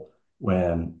example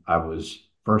when I was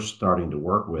first starting to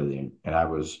work with him, and I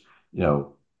was,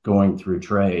 going through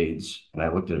trades, and I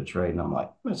looked at a trade, and I'm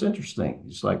like, that's interesting.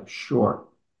 He's like short,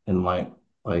 and like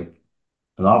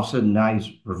and all of a sudden now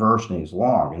he's reversing, he's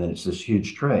long, and then it's this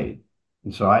huge trade.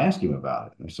 And so I asked him about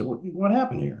it. And I said, what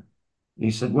happened here? And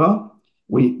he said, well,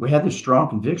 we had this strong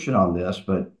conviction on this,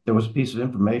 but there was a piece of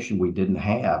information we didn't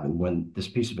have. And when this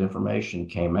piece of information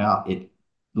came out, it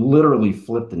literally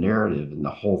flipped the narrative and the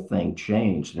whole thing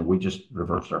changed. And we just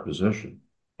reversed our position.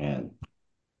 And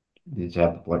you just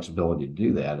have the flexibility to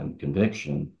do that and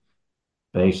conviction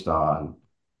based on,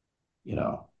 you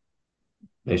know,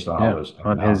 based on all Yeah. those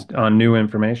On economic new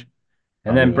information.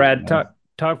 And on then new Brad, information.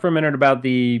 talk for a minute about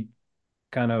the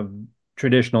kind of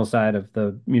traditional side of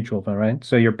the mutual fund, right?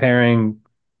 So you're pairing,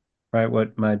 right,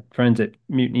 what my friends at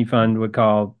Mutiny Fund would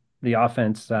call the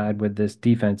offense side with this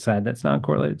defense side that's not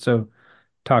correlated. So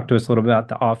talk to us a little bit about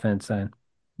the offense side.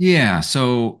 Yeah.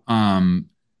 So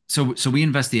we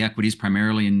invest the equities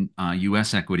primarily in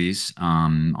U.S. equities,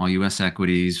 all U.S.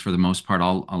 equities for the most part,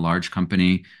 all a large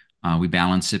company. We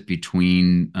balance it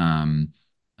between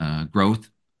growth.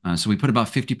 So we put about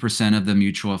 50% of the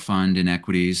mutual fund in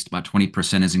equities, about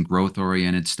 20% is in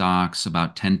growth-oriented stocks,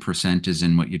 about 10% is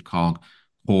in what you'd call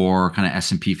core kind of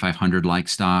S&P 500 like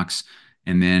stocks,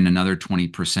 and then another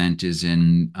 20% is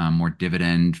in more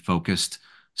dividend-focused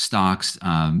stocks,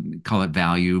 call it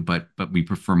value, but we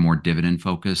prefer more dividend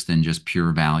focused than just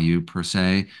pure value per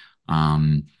se.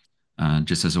 Um,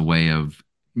 just as a way of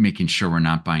making sure we're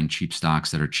not buying cheap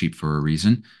stocks that are cheap for a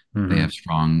reason. They Mm-hmm. have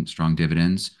strong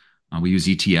dividends. We use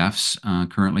ETFs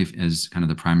currently as kind of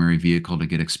the primary vehicle to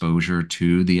get exposure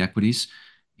to the equities,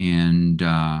 and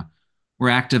we're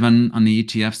active on the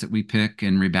ETFs that we pick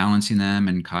and rebalancing them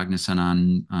and cognizant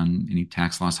on any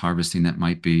tax loss harvesting that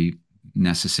might be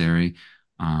necessary.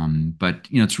 But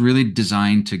it's really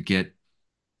designed to get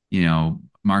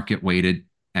market weighted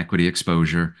equity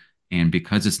exposure, and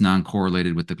because it's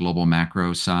non-correlated with the global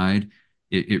macro side,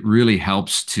 it really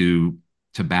helps to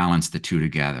balance the two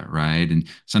together, right? And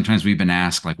sometimes we've been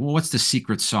asked like, well, what's the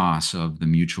secret sauce of the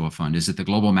mutual fund? Is it the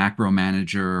global macro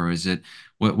manager, or is it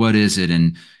what is it?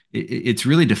 And it's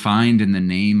really defined in the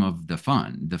name of the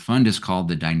fund. The fund is called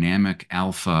the Dynamic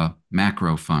Alpha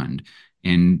Macro Fund.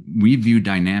 And we view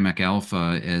dynamic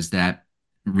alpha as that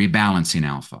rebalancing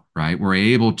alpha, right? We're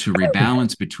able to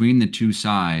rebalance between the two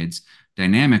sides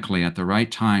dynamically at the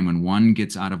right time when one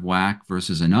gets out of whack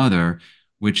versus another,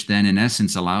 which then in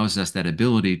essence allows us that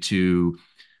ability to,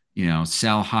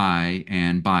 sell high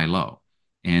and buy low.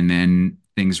 And then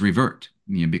things revert,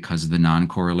 because of the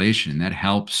non-correlation. That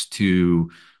helps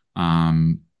to,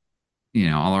 um,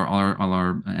 all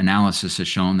our analysis has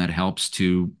shown that helps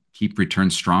to keep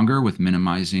returns stronger with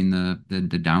minimizing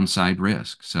the downside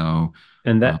risk. So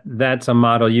And uh, that's a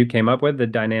model you came up with, the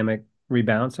dynamic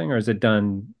rebalancing, or is it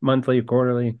done monthly,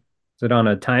 quarterly? Is it on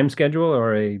a time schedule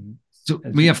or a so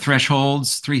as we have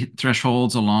thresholds, three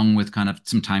thresholds, along with kind of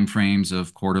some time frames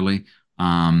of quarterly.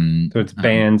 so it's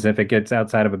bands if it gets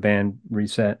outside of a band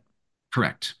reset?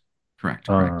 Correct, correct.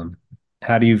 Um,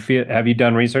 how do you feel? Have you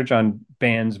done research on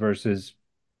bands versus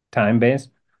time based?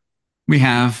 We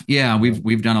have, yeah, Yeah.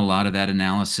 we've done a lot of that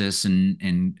analysis,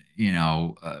 and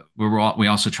we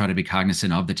also try to be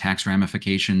cognizant of the tax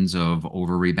ramifications of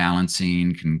over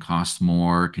rebalancing. Can cost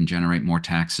more, can generate more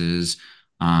taxes.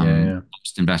 Yeah.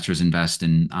 Most investors invest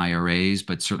in IRAs,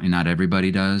 but certainly not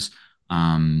everybody does.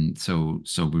 So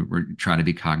we're trying to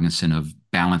be cognizant of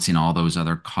balancing all those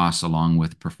other costs along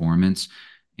with performance.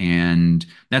 And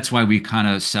that's why we kind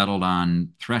of settled on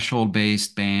threshold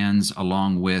based bands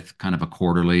along with kind of a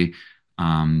quarterly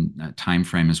time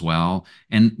frame as well.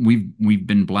 And we've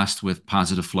been blessed with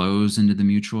positive flows into the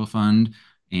mutual fund,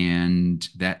 and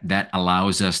that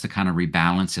allows us to kind of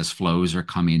rebalance as flows are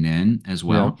coming in as Yeah.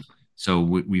 well. So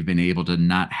we've been able to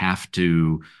not have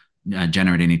to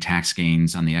generate any tax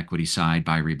gains on the equity side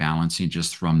by rebalancing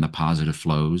just from the positive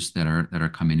flows that are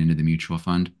coming into the mutual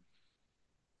fund.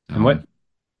 And So what,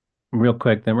 real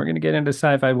quick, then we're going to get into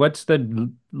sci-fi. What's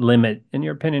the limit, in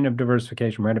your opinion, of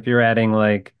diversification, right? If you're adding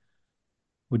like,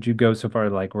 would you go so far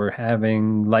like we're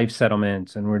having life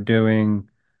settlements and we're doing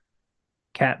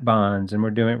cat bonds and we're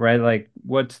doing, right? Like,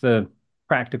 what's the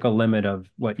practical limit of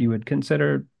what you would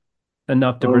consider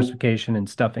enough Well, diversification and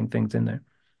stuffing things in there?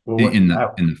 well, in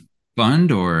what the in the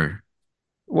fund or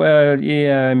Well,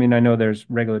 yeah, I mean, I know there's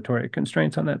regulatory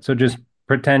constraints on that. So just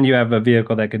pretend you have a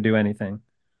vehicle that could do anything.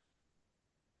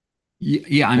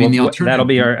 yeah, I mean Well, the that'll alternative.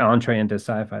 be our entree into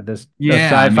sci-fi. This a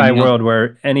Yeah, I mean sci-fi the world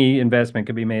where any investment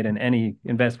could be made in any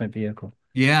investment vehicle.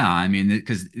 Yeah, I mean,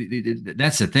 because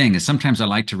that's the thing is sometimes I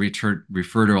like to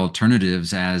refer to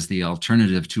alternatives as the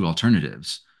alternative to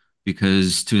alternatives,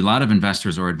 because to a lot of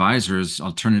investors or advisors,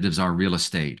 alternatives are real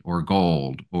estate or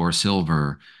gold or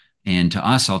silver. And to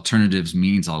us, alternatives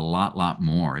means a lot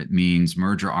more. It means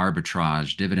merger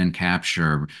arbitrage, dividend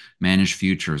capture, managed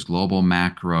futures, global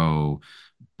macro,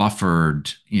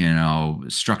 buffered,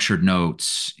 structured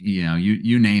notes,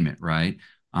 you name it, right?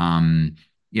 Um,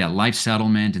 yeah, life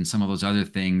settlement and some of those other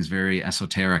things, very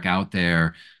esoteric out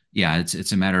there. Yeah,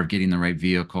 it's a matter of getting the right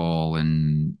vehicle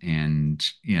and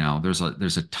there's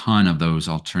a ton of those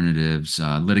alternatives,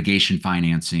 litigation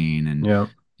financing and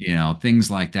Yeah, things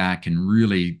like that can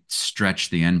really stretch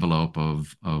the envelope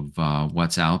of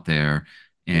what's out there,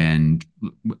 yeah, and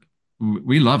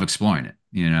we love exploring it.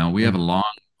 We yeah. have a long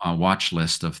watch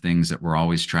list of things that we're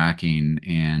always tracking,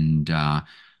 and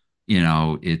you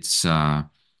know, it's uh,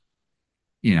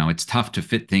 it's tough to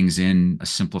fit things in a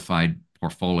simplified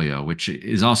portfolio, which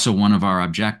is also one of our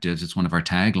objectives. It's one of our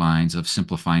taglines of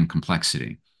simplifying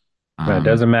complexity. Right. It Um,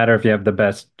 doesn't matter if you have the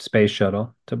best space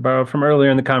shuttle. To borrow from earlier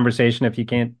in the conversation, if you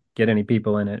can't get any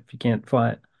people in it, if you can't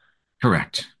fly it.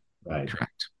 correct, right.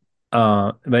 correct.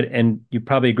 But and you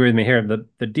probably agree with me here.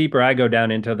 The deeper I go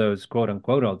down into those quote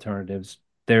unquote alternatives,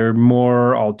 they're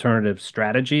more alternative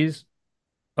strategies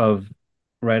of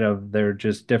right of they're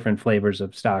just different flavors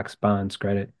of stocks, bonds,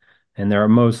 credit, and they're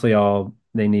mostly all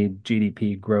they need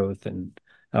GDP growth and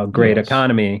a great Yes.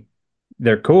 economy.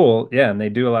 They're cool, yeah, and they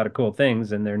do a lot of cool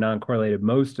things, and they're non-correlated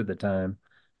most of the time.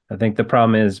 I think the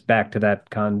problem is back to that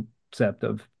concept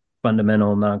of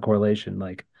fundamental non-correlation.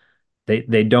 Like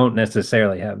they don't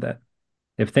necessarily have that.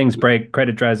 If things break,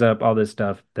 credit dries up, all this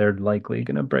stuff, they're likely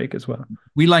going to break as well. So,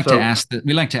 We like to ask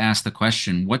the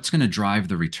question, what's going to drive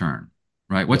the return,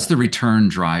 right? What's yeah, the return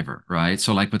driver, right?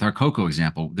 So like with our cocoa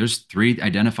example, there's three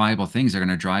identifiable things that are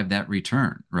going to drive that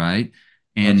return, right?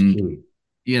 that's And key.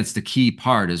 yeah, it's the key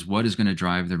part is what is going to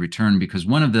drive the return, because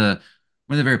one of the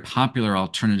very popular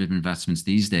alternative investments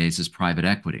these days is private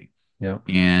equity. Yeah.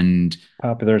 And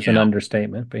Popular is you an know,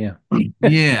 understatement, but yeah.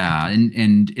 yeah,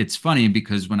 and it's funny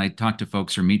because when I talk to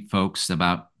folks or meet folks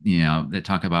about, that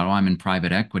talk about, oh, I'm in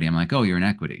private equity, I'm like, oh, you're in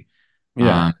equity.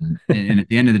 Yeah. And at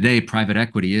the end of the day, private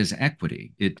equity is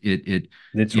equity. It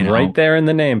It's you right know, there in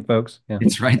the name, folks. Yeah.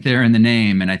 it's right there in the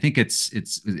name. And I think it's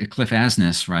Cliff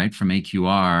Asness, right, from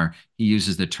AQR. He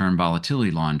uses the term volatility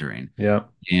laundering. Yeah.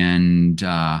 And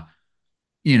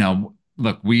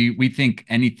look, we think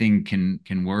anything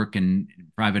can work and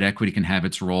private equity can have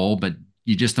its role, but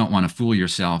you just don't want to fool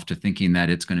yourself to thinking that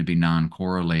it's going to be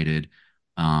non-correlated.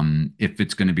 If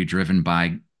it's going to be driven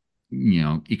by,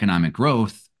 economic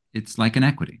growth, it's like an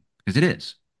equity because it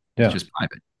is. It's Yeah. just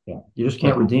private. Yeah. You just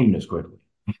can't Right. redeem it as quickly.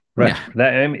 Right. Yeah.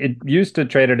 That I mean, it used to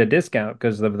trade at a discount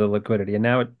because of the liquidity, and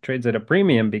now it trades at a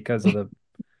premium because of the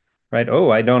right. Oh,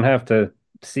 I don't have to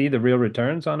see the real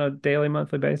returns on a daily,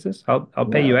 monthly basis. I'll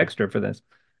pay you Yeah. extra for this.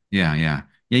 Yeah. Yeah.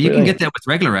 Yeah. You can get Brilliant. that with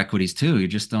regular equities too. You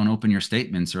just don't open your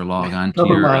statements or log on to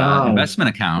Cover your my eyes. investment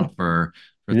account for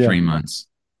Yeah. 3 months.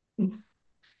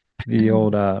 The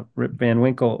old Rip Van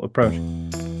Winkle approach.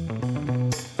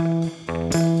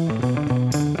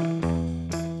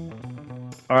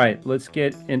 All right, let's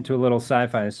get into a little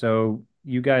sci-fi. So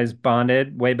you guys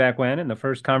bonded way back when in the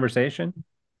first conversation?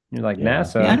 You're like Yeah. Yeah.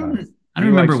 NASA. I don't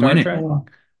You like remember Star when it. Trek? Yeah.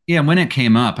 Yeah, when it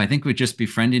came up, I think we just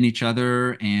befriending each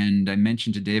other, and I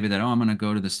mentioned to David that, oh, I'm going to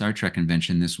go to the Star Trek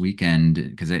convention this weekend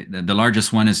because the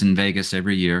largest one is in Vegas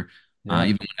every year. Yeah.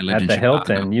 Even when I lived At in the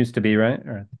Chicago, Hilton used to be, right?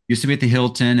 Or, used to be at the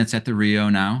Hilton. It's at the Rio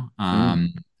now. mm,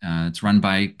 It's run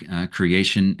by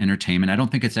Creation Entertainment. I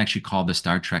don't think it's actually called the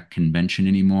Star Trek Convention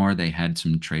anymore. They had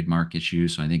some trademark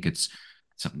issues, so I think it's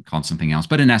called something else.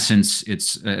 But in essence,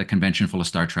 it's a convention full of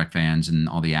Star Trek fans, and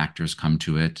all the actors come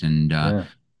to it. And yeah.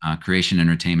 Creation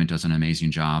Entertainment does an amazing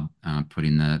job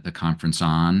putting the conference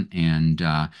on. And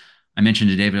I mentioned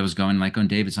to David I was going, like, on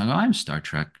David's like, oh, I'm a Star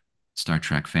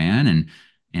Trek fan, and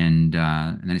And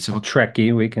then I said, A well,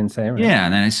 Trekkie, we can say, right? yeah.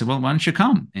 And then I said, well, why don't you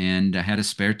come? And I had a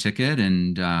spare ticket,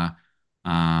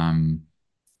 um,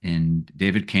 and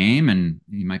David came, and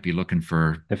he might be looking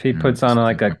for, If he I don't know, puts on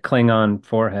like a Klingon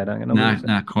forehead, I'm gonna lose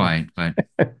not quite, but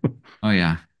it. oh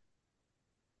yeah,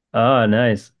 Oh,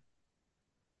 nice.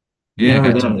 You yeah, I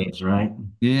know who got you. that is, right?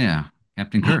 Yeah,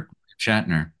 Captain Kirk,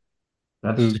 Shatner.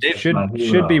 So Who Dave, That's my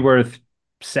should be hero. worth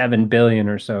 7 billion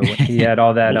or so. He had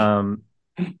all that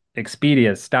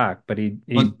Expedia stock, but he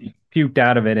well, puked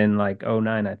out of it in like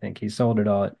 '09, I think. He sold it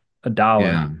all at $1.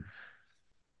 yeah,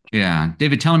 yeah.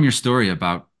 David, tell him your story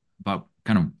about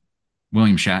kind of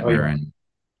William Oh Shatner yeah. and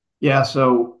Yeah.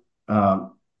 So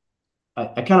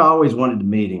I kind of always wanted to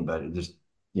meet him, but it just,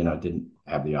 didn't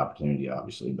have the opportunity,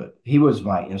 obviously. But he was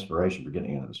my inspiration for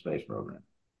getting into the space program.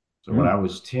 So when Hmm. I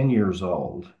was 10 years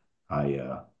old,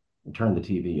 I turned the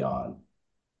TV on,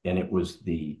 and it was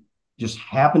just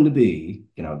happened to be,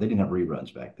 they didn't have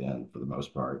reruns back then for the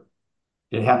most part.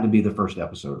 It happened to be the first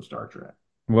episode of Star Trek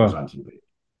was Well, on TV.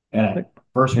 And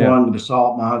first yeah, one with the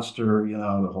salt monster,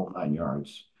 the whole 9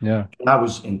 yards. yeah. And I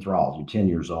was enthralled. You're 10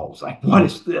 years old. It's like, what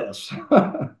is this?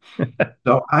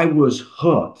 So I was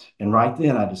hooked. And right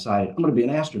then I decided I'm going to be an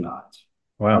astronaut.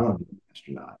 I Wow. want to be an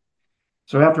astronaut.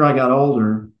 So after I got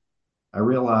older, I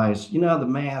realized, the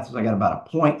math is I got about a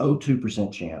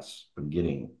 0.02% chance of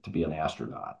getting to be an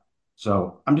astronaut.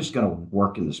 So I'm just going to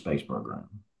work in the space program.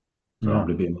 So I'm Yeah.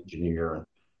 going to be an engineer and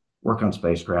work on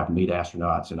spacecraft, meet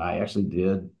astronauts. And I actually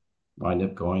did wind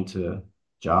up going to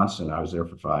Johnson. I was there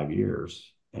for 5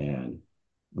 years and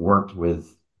worked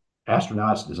with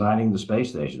astronauts designing the space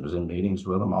station, was in meetings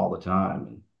with them all the time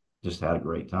and just had a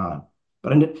great time.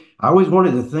 But I always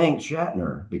wanted to thank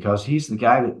Shatner because he's the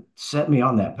guy that set me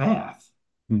on that path,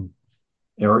 Hmm.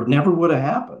 or it never would have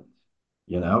happened,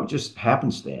 just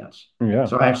happenstance. Yeah.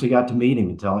 So I actually got to meet him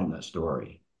and tell him that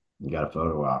story and got a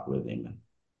photo op with him.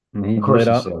 And he Of course, lit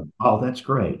he up. said, "Oh, that's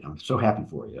great. I'm so happy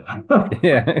for you." I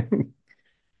Yeah.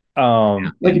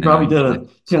 think he and probably did like, it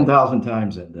 10,000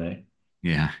 times that day.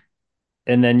 yeah.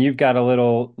 And then you've got a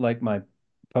little like my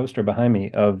poster behind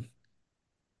me of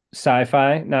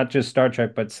sci-fi, not just Star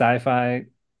Trek, but sci-fi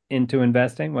into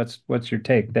investing. What's your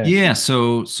take there? Yeah,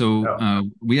 so Oh,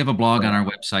 we have a blog on right. our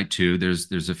website too.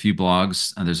 There's a few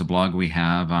blogs. There's a blog we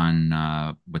have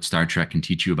on what Star Trek can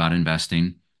teach you about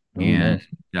investing, Oh, and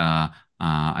nice.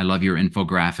 I love your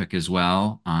infographic as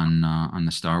well on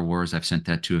the Star Wars. I've sent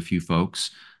that to a few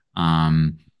folks,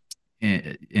 and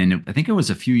I think it was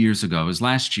a few years ago. It was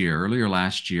last year, earlier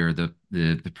last year.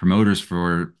 The promoters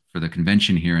for the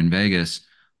convention here in Vegas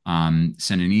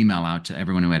sent an email out to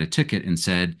everyone who had a ticket and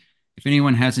said, if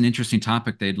anyone has an interesting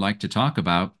topic they'd like to talk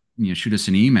about, shoot us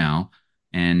an email.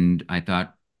 And I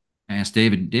asked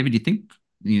David, do you think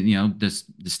the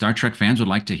Star Trek fans would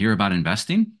like to hear about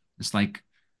investing? It's like,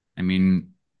 I mean,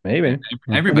 Maybe. And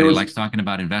there everybody was, likes talking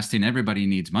about investing. Everybody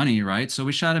needs money, right? So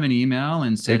we shot him an email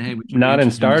and said, hey, would you be Not in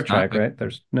interested in Star this Trek, topic? right?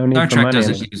 There's no need Star for Trek money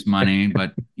doesn't anymore. use money,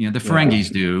 but the yeah,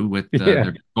 Ferengis do with Yeah.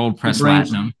 their gold we press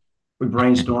brains, latinum. we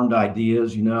brainstormed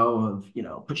ideas,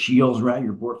 of, put shields around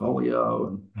your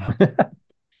portfolio.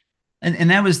 And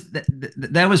And that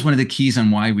was one of the keys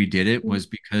on why we did it, was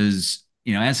because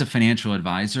as a financial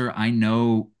advisor, I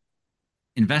know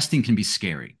investing can be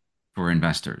scary for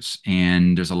investors,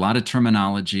 and there's a lot of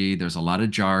terminology, there's a lot of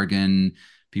jargon,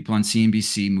 people on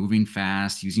CNBC moving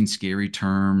fast, using scary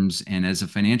terms. And as a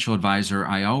financial advisor,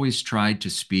 I always tried to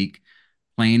speak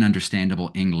plain,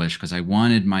 understandable English because I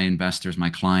wanted my investors, my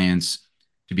clients,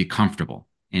 to be comfortable.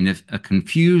 And if a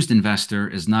confused investor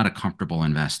is not a comfortable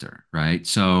investor, right?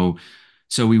 So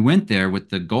we went there with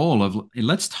the goal of,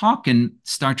 let's talk in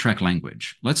Star Trek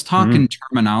language. Let's talk in Mhm.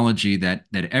 terminology that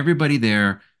everybody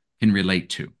there can relate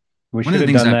to. We One of should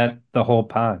the have things done I've that the whole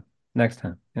pod next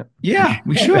time. Yeah. Yeah,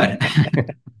 we should.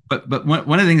 But one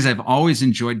of the things I've always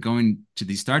enjoyed going to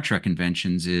these Star Trek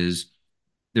conventions is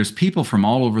there's people from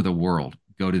all over the world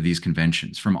go to these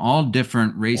conventions, from all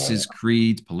different oh, yeah. races,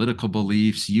 creeds, political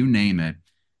beliefs, you name it,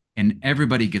 and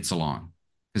everybody gets along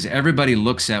because everybody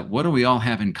looks at what do we all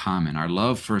have in common? Our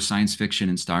love for science fiction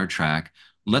and Star Trek.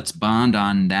 Let's bond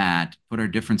on that, put our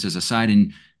differences aside,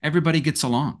 and everybody gets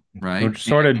along, right? Which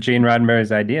sort of Gene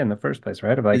Roddenberry's idea in the first place,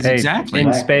 right? Of like, Is hey, exactly. in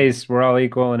Exactly. space, we're all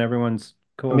equal and everyone's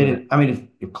I cool mean, there.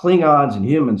 if Klingons and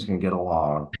humans can get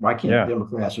along, why can't Yeah.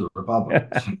 Democrats or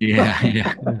Republicans? Yeah,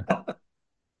 yeah. Yeah.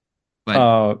 But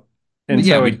Uh, and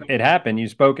yeah, so it happened. You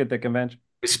spoke at the convention.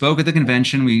 we spoke at the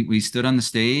convention. We stood on the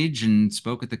stage and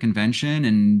spoke at the convention,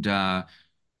 and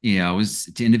it was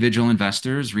to individual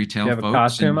investors, You retail have a folks,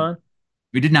 costume and on?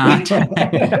 We did not.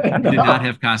 We did not No.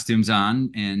 have costumes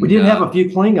on, We and did have a few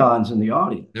Klingons in the there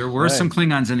audience. were some Nice.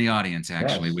 Klingons in the audience,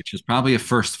 actually, Yes. which is probably a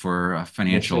first for a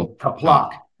And they financial said talk. kapla.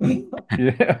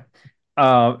 Yeah.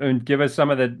 And give us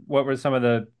what were some of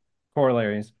the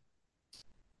corollaries?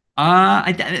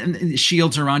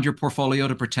 Shields around your portfolio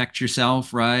to protect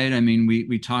yourself, right? I mean,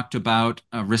 we talked about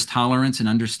risk tolerance and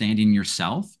understanding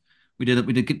yourself. We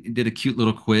did a cute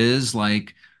little quiz,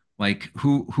 like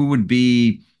who would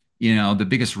be, the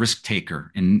biggest risk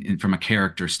taker from a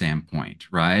character standpoint,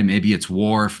 right? Maybe it's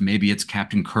Worf, maybe it's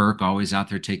Captain Kirk, always out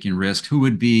there taking risks. Who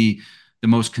would be the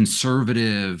most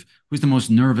conservative? Who's the most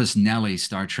nervous Nelly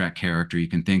Star Trek character you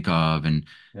can think of? And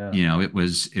Yeah. it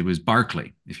was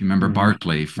Barclay, if you remember Hmm.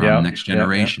 Barclay from Yep. Next Yep. Yep.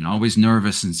 Generation, always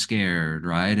nervous and scared,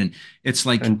 right? And it's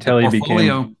like the Until he became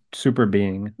portfolio. super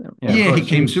being. And of Yeah. Yeah, he course,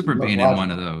 came he super was being in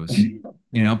one of logical. those.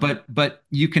 Yeah. But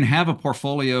you can have a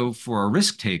portfolio for a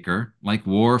risk taker like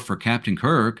Worf for Captain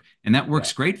Kirk, and that Yeah.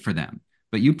 works great for them.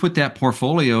 But you put that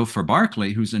portfolio for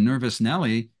Barclay, who's a nervous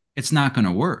Nelly, it's not going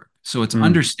to work. So it's Mm.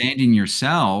 understanding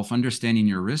yourself, understanding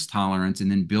your risk tolerance,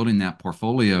 and then building that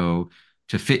portfolio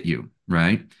to fit you,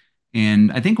 right?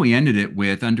 And I think we ended it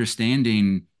with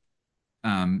understanding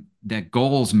that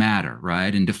goals matter,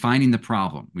 right? And defining the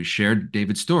problem. We shared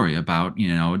David's story about,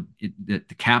 that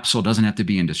the capsule doesn't have to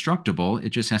be indestructible. It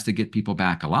just has to get people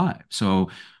back alive. So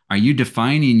are you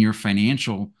defining your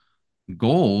financial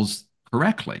goals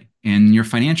correctly? And your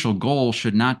financial goal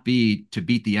should not be to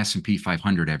beat the S&P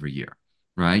 500 every year,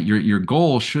 right? Your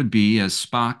goal should be, as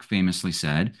Spock famously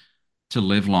said, to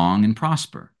live long and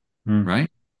prosper, Mm. right?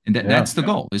 And Yeah. that's the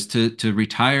goal, is to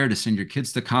retire, to send your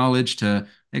kids to college, to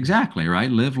exactly,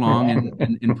 right? Live long and,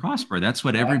 Exactly. and prosper. That's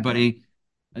what Exactly. everybody,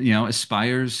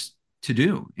 aspires to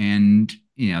do. And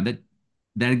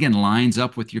that again lines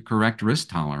up with your correct risk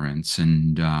tolerance.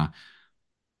 And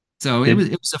so it was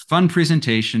Did it was a fun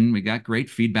presentation. We got great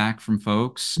feedback from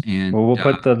folks, and Well, we'll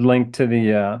put the link to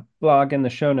the blog in the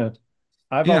show notes.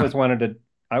 I've yeah, always wanted to,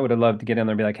 I would have loved to get in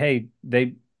there and be like, hey,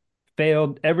 they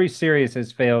failed, every series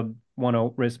has failed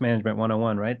risk management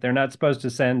 101, right? They're not supposed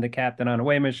to send the captain on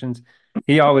away missions.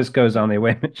 He always goes on the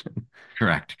away mission.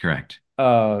 correct.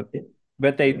 Uh, It-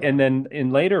 but yeah. and then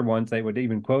in later ones, they would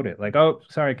even quote it like, oh,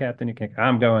 sorry, Captain, you can't,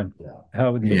 I'm going. Yeah.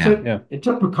 Hell with It you. Yeah, took Yeah. it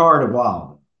took Picard a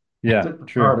while. It Yeah. took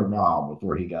True. Picard a while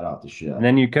before he got off the And ship.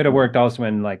 then you could have worked also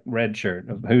in like red shirt,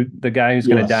 who the guy who's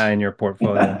going to die Yes. in your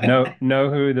portfolio. Know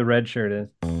who the red shirt is.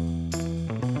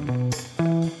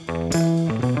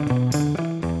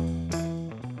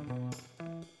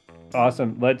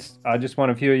 Awesome. I just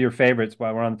want a few of your favorites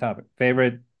while we're on the topic.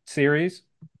 Favorite series?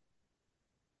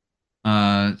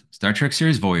 Star Trek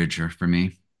series Voyager for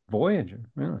me. Voyager.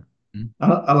 Really?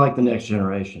 I like the Next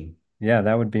Generation. Yeah,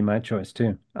 that would be my choice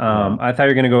too. Yeah. I thought you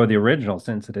were going to go with the original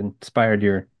since it inspired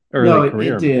your early No, it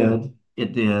career. did.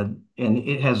 It did. And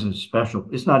it has a special,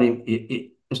 it's not even,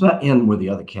 it's not in with the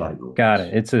other Got it.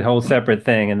 categories. It's a whole separate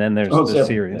thing, and then there's Oh, the separate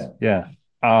series. thing. Yeah.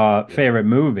 Yeah. Favorite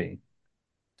movie?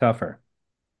 Tougher.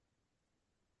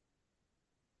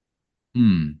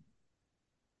 Hmm.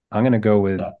 I'm going to go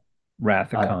with Yeah.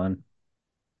 Wrath of I, Khan.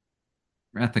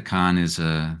 Wrath of Khan is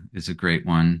a great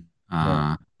one.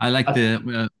 Yeah. I like I,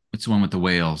 what's the one with the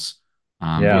whales?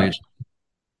 Yeah. Voyage.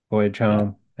 Voyage yeah.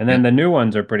 Home. And then Yep. the new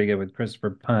ones are pretty good with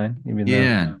Christopher Pine, even though,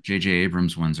 Yeah, J.J.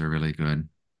 Abrams ones are really good.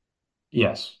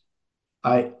 Yes.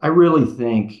 I really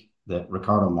think that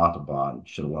Ricardo Montalban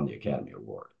should have won the Academy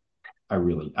Award.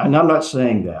 And I'm not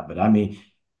saying that, but I mean,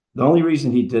 the only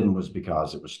reason he didn't was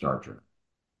because it was Star Trek.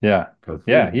 yeah. Because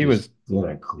Yeah, he just did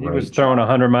a he was great throwing job.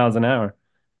 100 miles an hour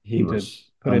He to was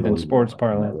put it in sports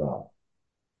unbelievable in that parlance.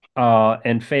 role.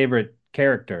 And favorite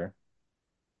character,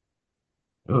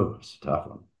 Oh, it's a tough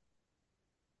one.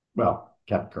 Well,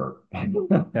 Captain Kirk.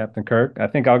 Captain Kirk. I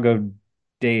think I'll go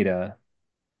Data.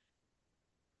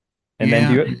 And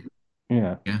then Yeah,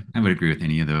 yeah, yeah, I would agree with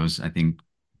any of those. I think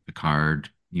Picard,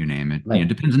 you name it. Like,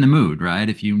 Depends on the mood, right?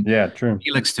 If you yeah, true.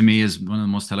 Felix to me is one of the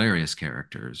most hilarious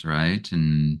characters, right?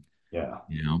 And yeah,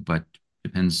 but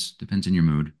depends on your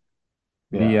mood.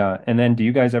 yeah. And then do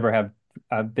you guys ever have,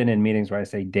 I've been in meetings where I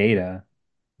say data,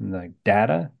 and like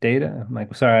data. I'm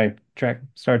like, sorry,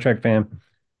 Star Trek fan,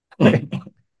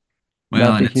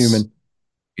 Well, not and the human.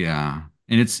 yeah,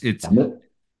 and it's And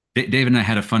it, David and I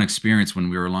had a fun experience when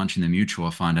we were launching the mutual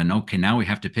fund. And okay, now we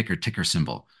have to pick our ticker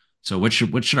symbol. So what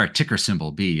should our ticker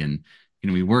symbol be? And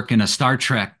we work in a Star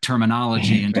Trek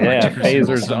terminology into our Yeah, ticker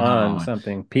symbol phasers on somehow,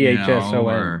 something. PHSON.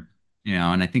 or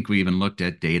and I think we even looked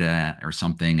at data or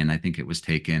something, and I think it was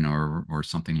taken or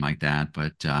something like that.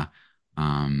 But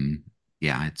um,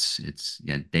 yeah, it's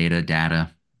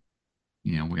data.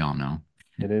 We all know.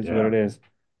 It is what yeah. it is.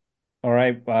 All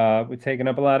right. We've taken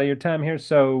up a lot of your time here.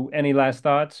 So any last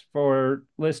thoughts for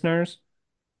listeners?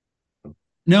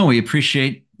 No, we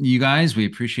appreciate you guys. We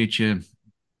appreciate you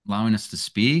allowing us to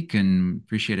speak and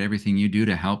appreciate everything you do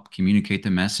to help communicate the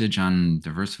message on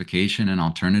diversification and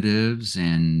alternatives.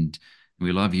 And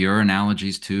we love your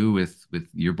analogies too with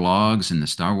your blogs and the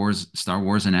Star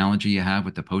Wars analogy you have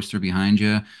with the poster behind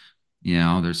you.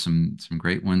 There's some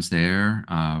great ones there.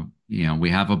 We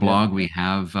have a Yeah. blog. We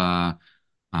have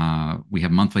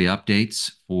monthly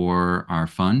updates for our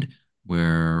fund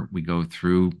where we go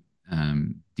through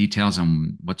details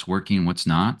on what's working, what's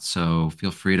not. So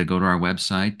feel free to go to our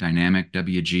website, Dynamic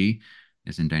WG,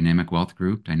 as in Dynamic Wealth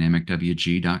Group,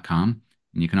 dynamicwg.com.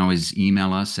 And you can always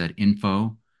email us at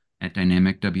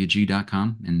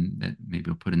info@dynamicwg.com, and that maybe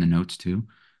we'll put in the notes too.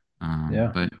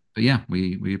 Yeah. But yeah,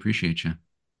 we appreciate you.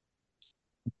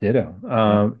 Ditto.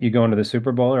 Yeah. You going to the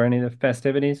Super Bowl or any of the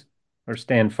festivities, or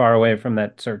staying far away from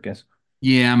that circus?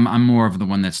 Yeah, I'm more of the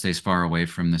one that stays far away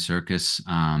from the circus.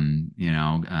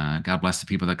 God bless the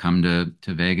people that come to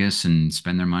Vegas and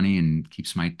spend their money and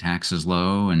keeps my taxes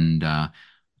low and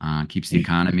keeps the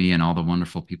economy and all the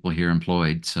wonderful people here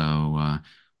employed. So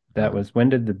That was when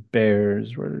did the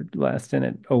Bears were last in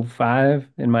at 05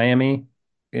 in Miami,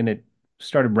 and it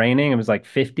started raining. It was like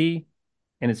 50,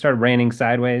 and it started raining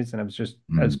sideways, and it was just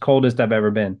as mm, coldest I've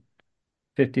ever been.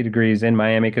 50 degrees in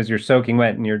Miami because you're soaking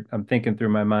wet, and I'm thinking through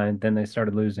my mind. Then they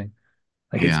started losing.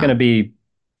 Like it's yeah, gonna be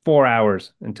 4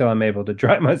 hours until I'm able to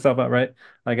dry myself out, right?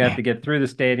 Like I have to get through the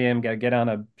stadium, gotta get on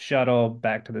a shuttle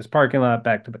back to this parking lot,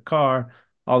 back to the car,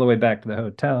 all the way back to the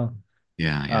hotel.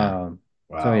 yeah. Um,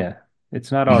 so Wow. yeah,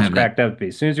 it's not I all don't it's have that. cracked up to be.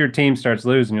 As soon as your team starts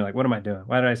losing, you're like, what am I doing?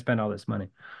 Why did I spend all this money?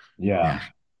 Yeah. Yeah,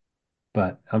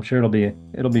 But I'm sure it'll be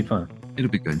fun.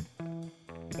 it'll be good.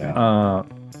 Yeah. Uh,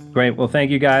 great. Well, thank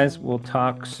you guys. We'll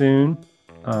talk soon.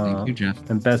 Thank you, Jeff.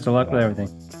 And best of luck with Yeah. everything.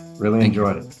 Really Thank you.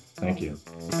 enjoyed it. Thank you.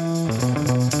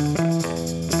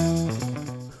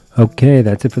 Okay,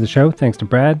 that's it for the show. Thanks to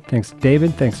Brad. Thanks to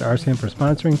David. Thanks to RCM for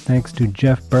sponsoring. Thanks to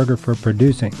Jeff Berger for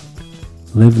producing.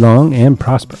 Live long and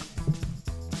prosper.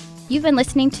 You've been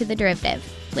listening to The Derivative.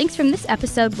 Links from this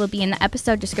episode will be in the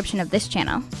episode description of this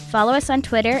channel. Follow us on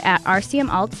Twitter at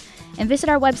RCMAlts and visit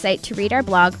our website to read our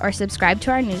blog or subscribe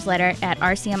to our newsletter at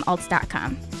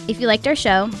rcmalts.com. If you liked our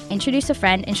show, introduce a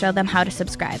friend and show them how to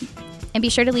subscribe. And be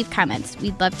sure to leave comments.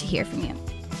 We'd love to hear from you.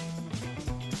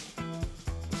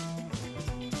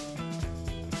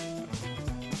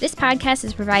 This podcast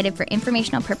is provided for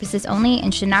informational purposes only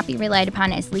and should not be relied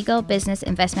upon as legal, business,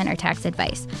 investment, or tax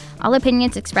advice. All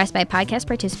opinions expressed by podcast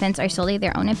participants are solely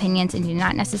their own opinions and do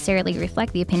not necessarily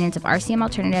reflect the opinions of RCM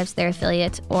Alternatives, their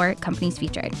affiliates, or companies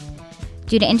featured.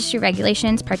 Due to industry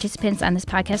regulations, participants on this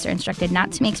podcast are instructed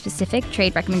not to make specific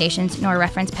trade recommendations nor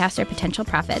reference past or potential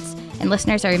profits, and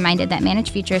listeners are reminded that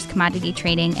managed futures, commodity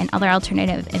trading, and other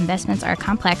alternative investments are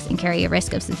complex and carry a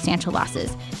risk of substantial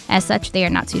losses. As such, they are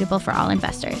not suitable for all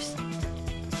investors.